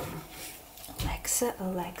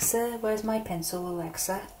 Alexa, where's my pencil,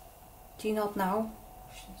 Alexa? Do you not know?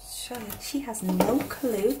 She has no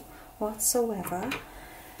clue whatsoever.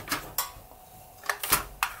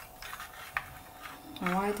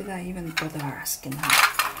 Why did I even bother asking her?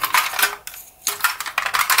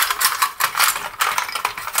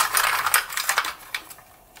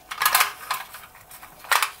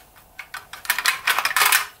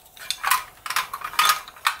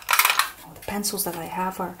 Oh, the pencils that I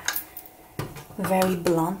have are very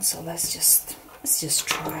blunt, so let's just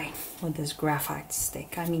try with this graphite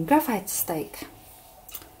stick. I mean, graphite stick,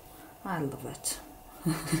 I love it.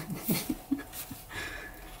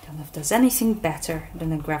 Don't know if there's anything better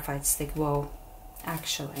than a graphite stick. Well,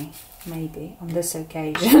 actually, maybe on this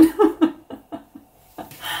occasion.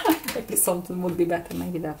 Maybe something would be better.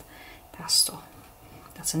 Maybe that pastel.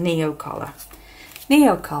 That's a neo color.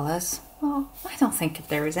 Neo colors. Well, I don't think if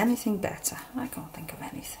there is anything better. I can't think of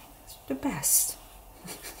anything. It's the best.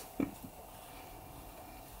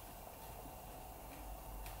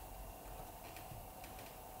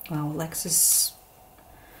 Well, Alexa's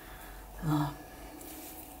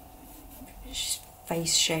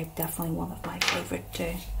face shape, definitely one of my favorite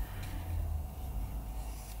too.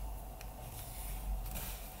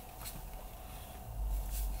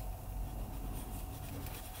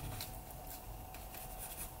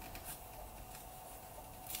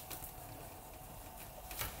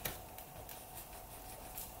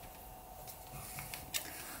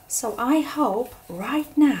 So I hope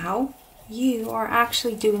right now you are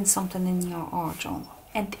actually doing something in your art journal,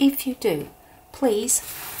 and if you do, please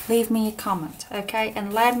leave me a comment, okay,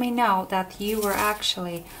 and let me know that you were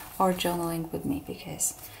actually art journaling with me,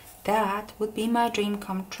 because that would be my dream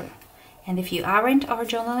come true. And if you aren't art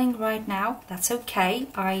journaling right now, that's okay.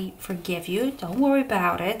 I forgive you. Don't worry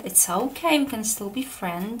about it. It's okay. We can still be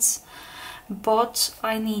friends. But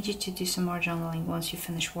I need you to do some more journaling once you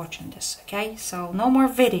finish watching this, okay? So no more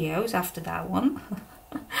videos after that one.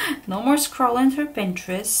 No more scrolling through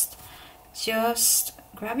Pinterest. Just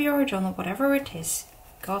grab your journal, whatever it is.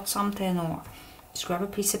 Got something, or just grab a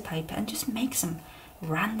piece of paper and just make some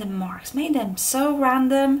random marks. Make them so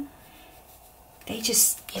random. They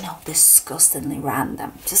just, you know, disgustingly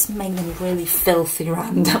random. Just make them really filthy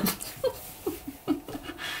random.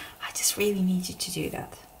 I just really need you to do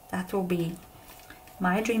that. That will be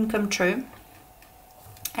my dream come true.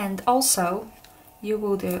 And also, you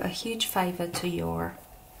will do a huge favor to your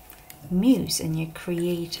muse and your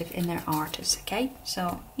creative inner artist, okay?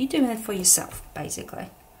 So you're doing it for yourself, basically.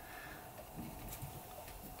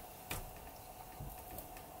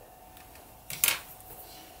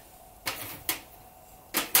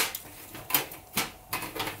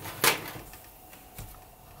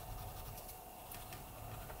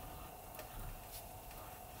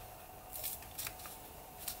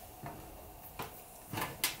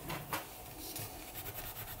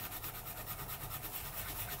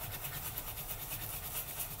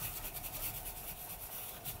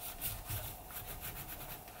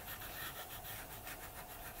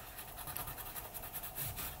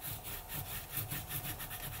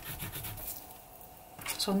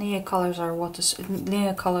 So Neocolors are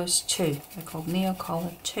Neocolors 2. They're called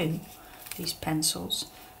Neocolor 2, these pencils,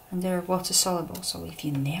 and they're water soluble. So if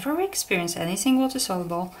you never experience anything water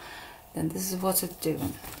soluble, then this is what it's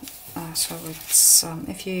doing. So it's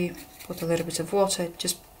if you put a little bit of water, it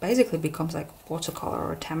just basically becomes like watercolor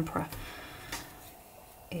or tempera.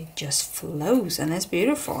 It just flows and it's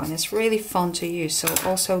beautiful and it's really fun to use. So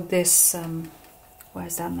also this,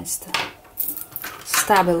 where's that Mr.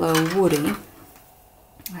 Stabilo Woody?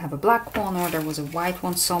 I have a black one, or there was a white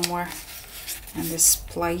one somewhere in this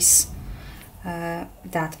place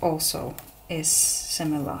that also is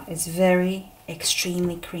similar. It's very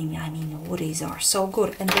extremely creamy. I mean, the woodies are so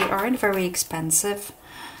good and they aren't very expensive.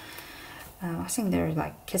 I think they're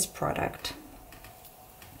like kids product,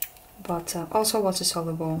 but also water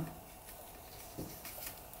soluble.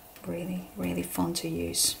 Really fun to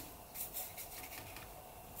use.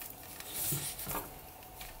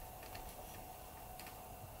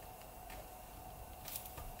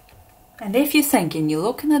 And if you're thinking, you're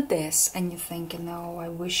looking at this and you're thinking, oh, I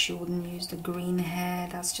wish you wouldn't use the green hair,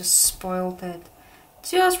 that's just spoiled it.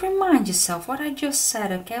 Just remind yourself what I just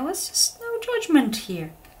said, okay? Let's just, no judgment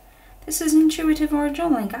here. This is intuitive art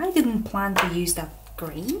journaling. I didn't plan to use that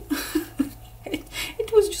green.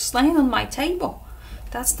 it was just laying on my table.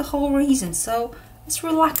 That's the whole reason. So let's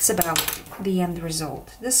relax about the end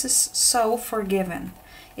result. This is so forgiving.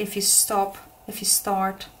 If you start,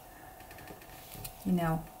 you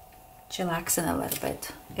know, chillaxing a little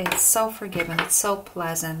bit. It's so forgiving, it's so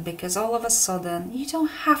pleasant, because all of a sudden you don't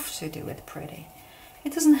have to do it pretty.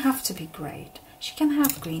 It doesn't have to be great. She can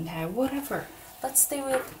have green hair, whatever. Let's do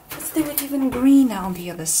it even greener on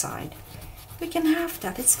the other side. We can have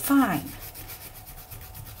that, it's fine.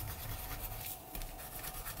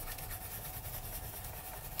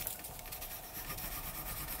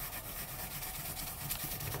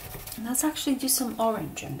 And let's actually do some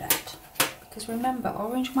orange in that. Because remember,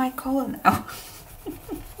 orange my color now.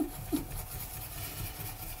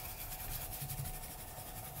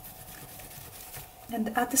 And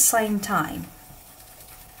at the same time,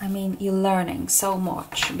 I mean, you're learning so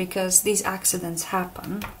much because these accidents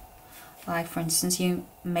happen. Like, for instance, you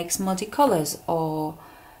make smudgy colors, or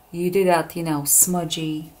you do that, you know,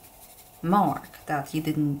 smudgy mark that you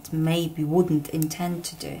wouldn't intend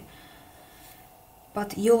to do.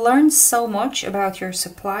 But you learn so much about your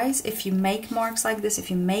supplies. If you make marks like this, if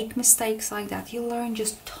you make mistakes like that, you learn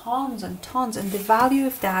just tons and tons. And the value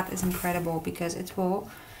of that is incredible because it will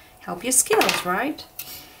help your skills, right?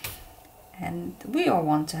 And we all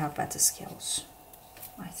want to have better skills,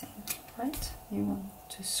 I think, right? You want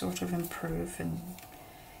to sort of improve and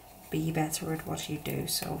be better at what you do.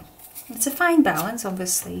 So it's a fine balance,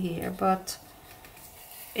 obviously, here, but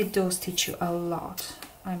it does teach you a lot.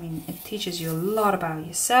 I mean, it teaches you a lot about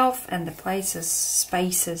yourself and the places,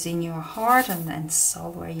 spaces in your heart and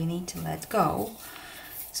soul where you need to let go.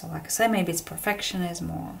 So like I said, maybe it's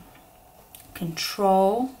perfectionism or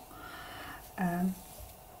control.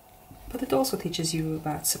 But it also teaches you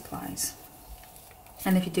about supplies.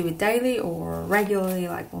 And if you do it daily or regularly,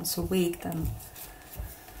 like once a week, then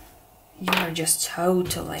you are just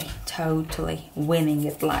totally winning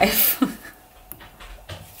at life.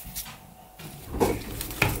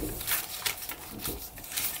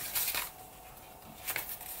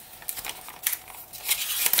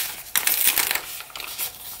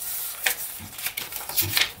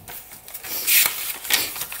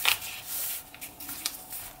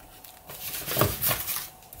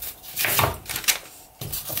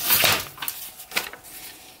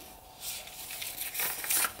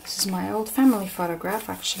 This is my old family photograph,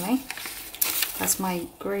 actually. That's my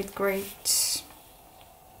great grandma.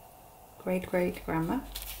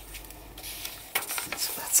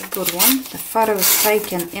 So that's a good one. The photo is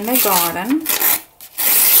taken in a garden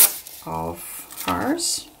of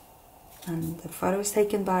hers, and the photo is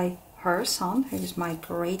taken by her son, who's my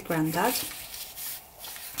great granddad.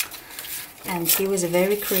 And he was a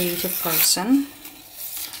very creative person.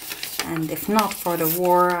 and if not for the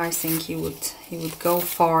war, I think he would go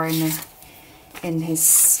far in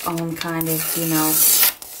his own kind of, you know,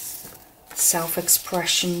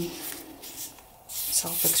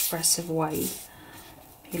 self-expressive way.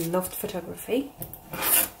 He loved photography,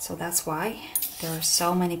 so that's why there are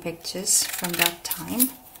so many pictures from that time.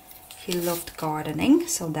 He loved gardening,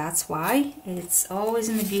 so that's why it's always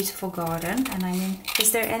in a beautiful garden. And I mean,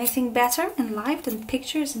 is there anything better in life than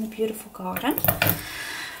pictures in a beautiful garden?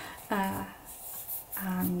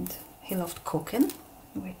 And he loved cooking,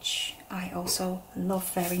 which I also love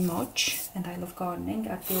very much, and I love gardening.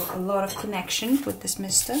 I feel a lot of connection with this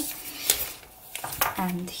mister.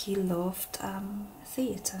 And he loved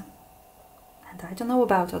theatre, and I don't know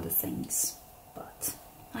about other things, but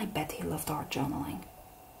I bet he loved art journaling,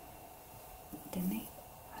 didn't he?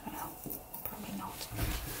 I don't know, probably not.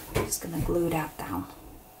 I'm just gonna glue that down,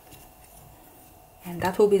 and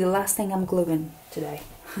that will be the last thing I'm gluing today.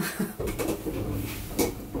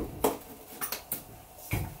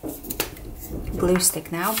 Glue stick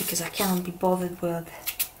now, because I cannot be bothered with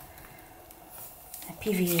a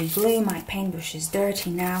PVA glue. My paintbrush is dirty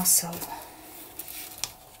now, so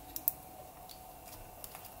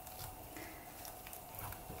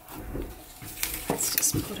let's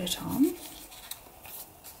just put it on.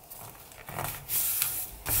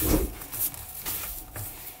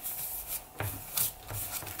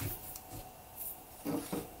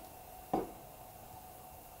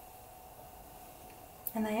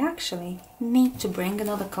 And I actually need to bring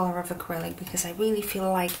another color of acrylic, because I really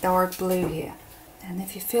feel like dark blue here. And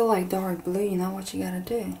if you feel like dark blue, you know what you gotta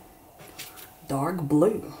do. Dark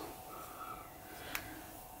blue.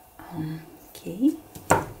 Okay.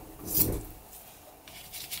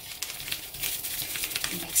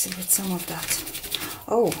 Mix it with some of that.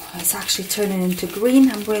 Oh, it's actually turning into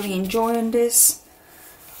green. I'm really enjoying this.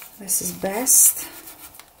 This is best.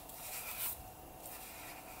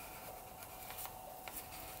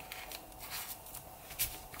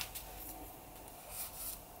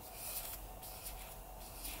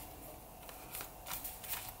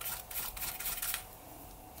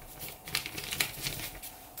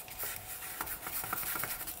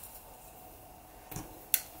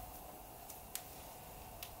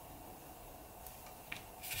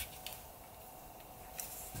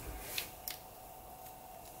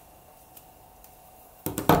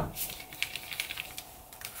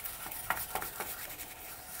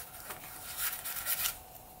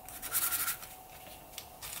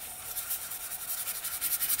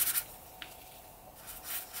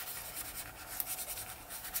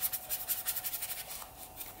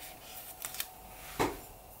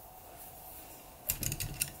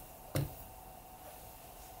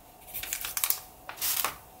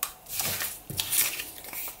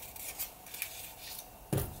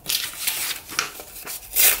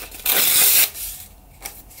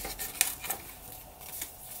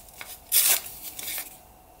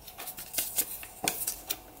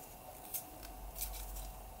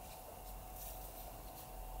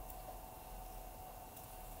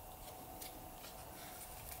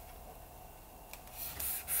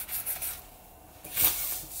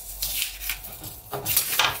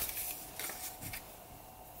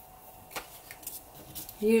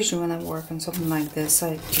 Usually when I work on something like this,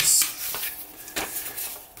 I just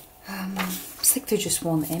stick to just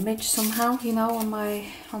one image somehow, you know, on my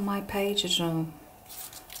page. I don't know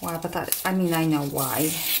why, but I mean, I know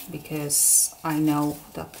why, because I know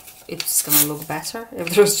that it's gonna look better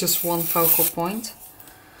if there's just one focal point.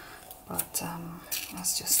 But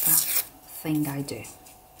that's just a thing I do.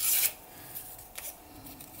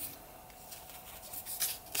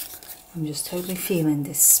 I'm just totally feeling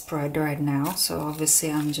this spread right now, so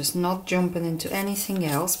obviously I'm just not jumping into anything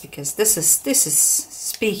else, because this is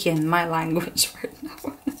speaking my language right now.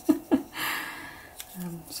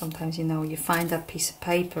 Sometimes, you know, you find that piece of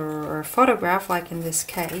paper or a photograph, like in this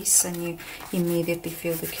case, and you immediately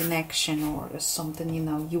feel the connection, or something, you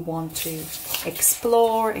know, you want to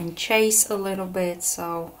explore and chase a little bit.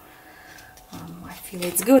 So I feel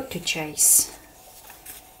it's good to chase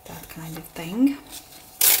that kind of thing.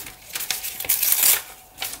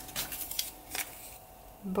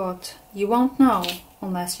 But you won't know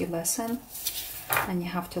unless you listen, and you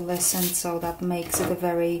have to listen, so that makes it a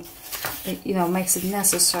very, you know, makes it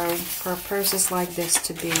necessary for a process like this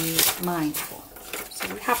to be mindful. So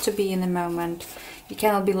you have to be in the moment. You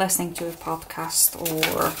cannot be listening to a podcast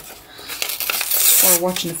or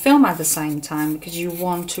watching a film at the same time, because you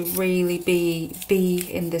want to really be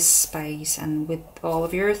in this space, and with all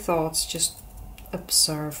of your thoughts just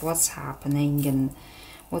observe what's happening and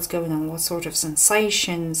what's going on, what sort of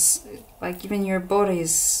sensations, like even your body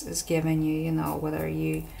is giving you, you know, whether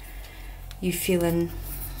you you feeling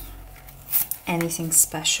anything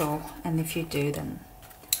special, and if you do, then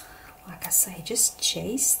like I say, just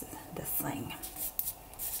chase the thing.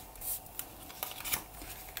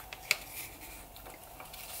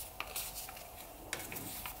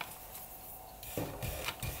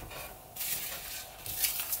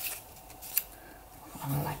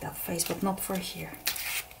 I like that face, but not for here.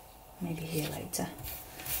 Maybe here later.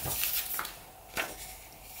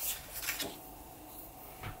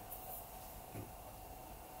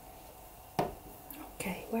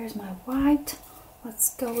 Okay, where's my white?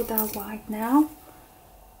 Let's go with that white now.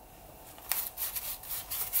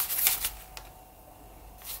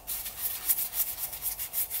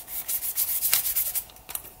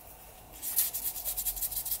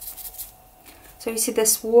 So you see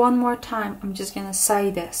this one more time, I'm just gonna say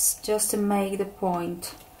this, just to make the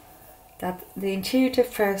point that the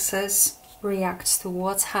intuitive process reacts to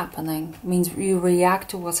what's happening, means you react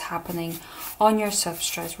to what's happening on your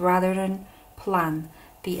substrate rather than plan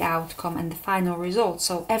the outcome and the final result.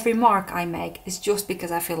 So every mark I make is just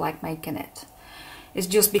because I feel like making it. It's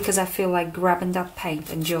just because I feel like grabbing that paint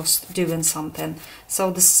and just doing something. So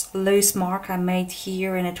this loose mark I made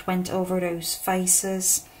here, and it went over those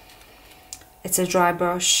faces. It's a dry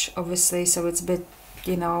brush, obviously, so it's a bit,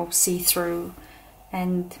 you know, see-through.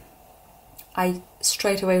 And I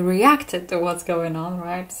straight away reacted to what's going on,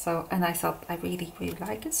 right? So, and I thought I really, really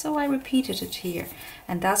like it, so I repeated it here.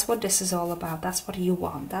 And that's what this is all about. That's what you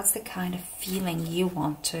want. That's the kind of feeling you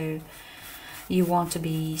want to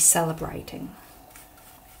be celebrating.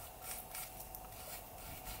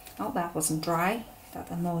 Oh, that wasn't dry. That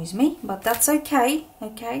annoys me, but that's okay.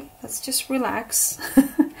 Okay, let's just relax.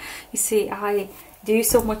 You see, I do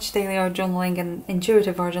so much daily art journaling and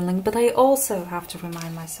intuitive art journaling, but I also have to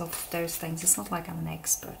remind myself of those things. It's not like I'm an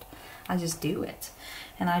expert. I just do it,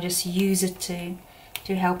 and I just use it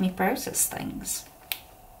to help me process things.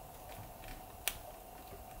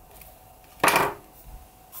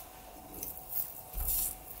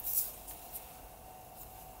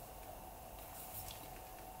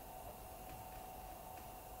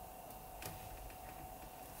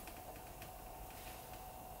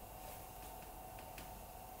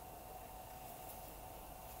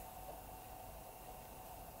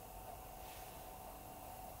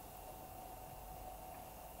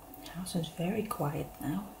 The house is very quiet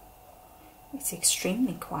now. It's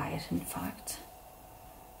extremely quiet, in fact.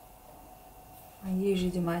 I usually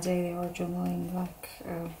do my daily art journaling like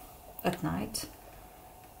at night.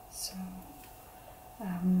 So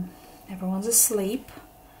everyone's asleep.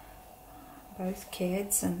 Both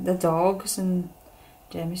kids and the dogs, and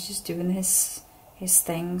Jem is just doing his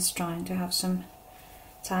things, trying to have some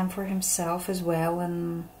time for himself as well,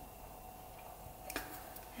 and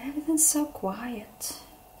everything's so quiet.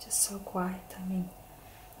 Just so quiet. I mean,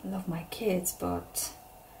 I love my kids, but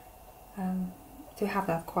to have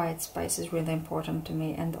that quiet space is really important to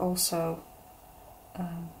me. And also,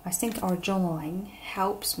 I think art journaling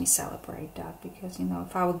helps me celebrate that, because, you know,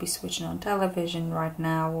 if I would be switching on television right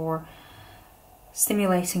now or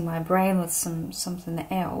stimulating my brain with something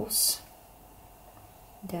else,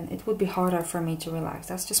 then it would be harder for me to relax.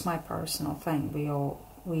 That's just my personal thing.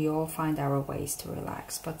 We all find our ways to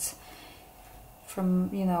relax, but from,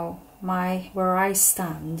 you know, where I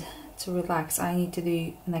stand to relax, I need to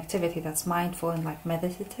do an activity that's mindful and like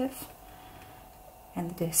meditative.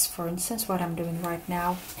 And this, for instance, what I'm doing right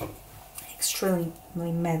now, extremely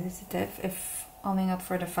meditative, if only not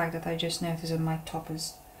for the fact that I just noticed that my top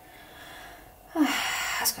has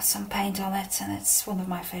got some paint on it, and it's one of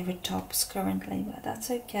my favorite tops currently, but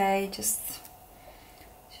that's okay. Just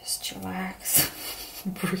relax.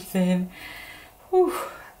 Breathe in, whew,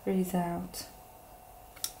 breathe out.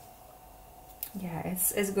 Yeah,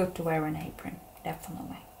 it's good to wear an apron,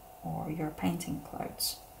 definitely, or your painting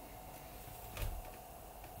clothes.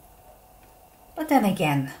 But then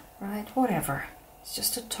again, right, whatever, it's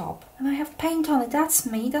just a top, and I have paint on it. That's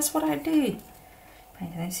me, that's what I do.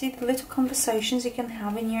 Paint. And I see the little conversations you can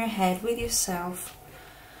have in your head with yourself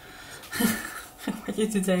when you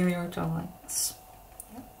do daily art journaling.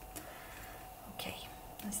 Yep. Okay,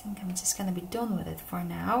 I think I'm just gonna be done with it for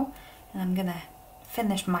now, and I'm gonna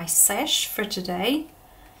finish my sesh for today.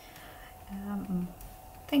 I'm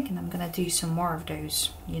thinking I'm gonna do some more of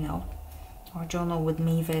those, you know, art journal with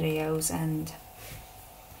me videos, and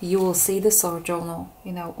you will see this art journal,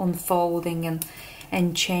 you know, unfolding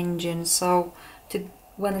and changing. So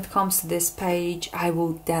when it comes to this page, I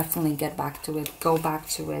will definitely get back to it, go back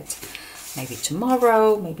to it, maybe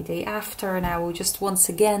tomorrow, maybe the day after, and I will just once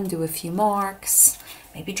again do a few marks,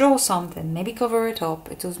 maybe draw something, maybe cover it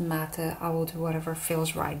up. It doesn't matter. I will do whatever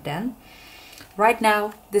feels right then. right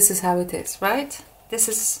now, this is how it is, right? This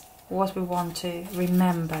is what we want to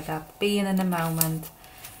remember, that being in the moment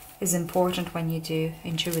is important when you do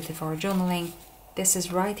intuitive or journaling. This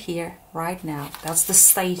is right here, right now. That's the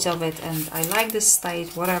state of it, and I like this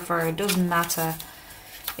state, whatever, it doesn't matter.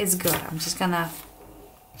 It's good. I'm just gonna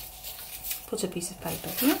put a piece of paper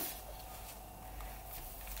here.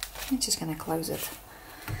 I'm just gonna close it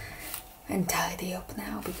and tidy up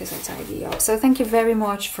now, because I tidy up. So thank you very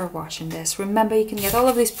much for watching this. Remember, you can get all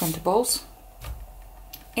of these printables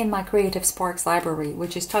in my Creative Sparks library,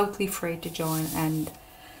 which is totally free to join, and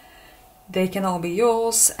they can all be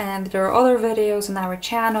yours. And there are other videos on our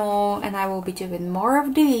channel, and I will be doing more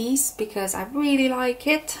of these because I really like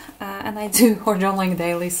it, and I do journaling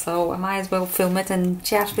daily, so I might as well film it and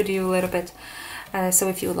chat with you a little bit. So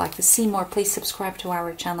if you would like to see more, please subscribe to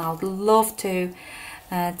our channel. I'd love to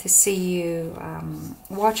see you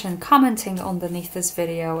watching and commenting underneath this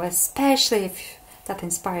video, especially if that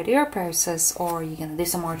inspired your process, or you're gonna do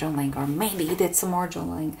some more journaling, or maybe you did some more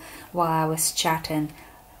journaling while I was chatting.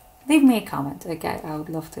 Leave me a comment, okay? I'd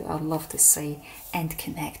love to see and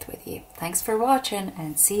connect with you. Thanks for watching,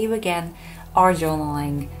 and see you again or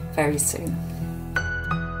journaling very soon.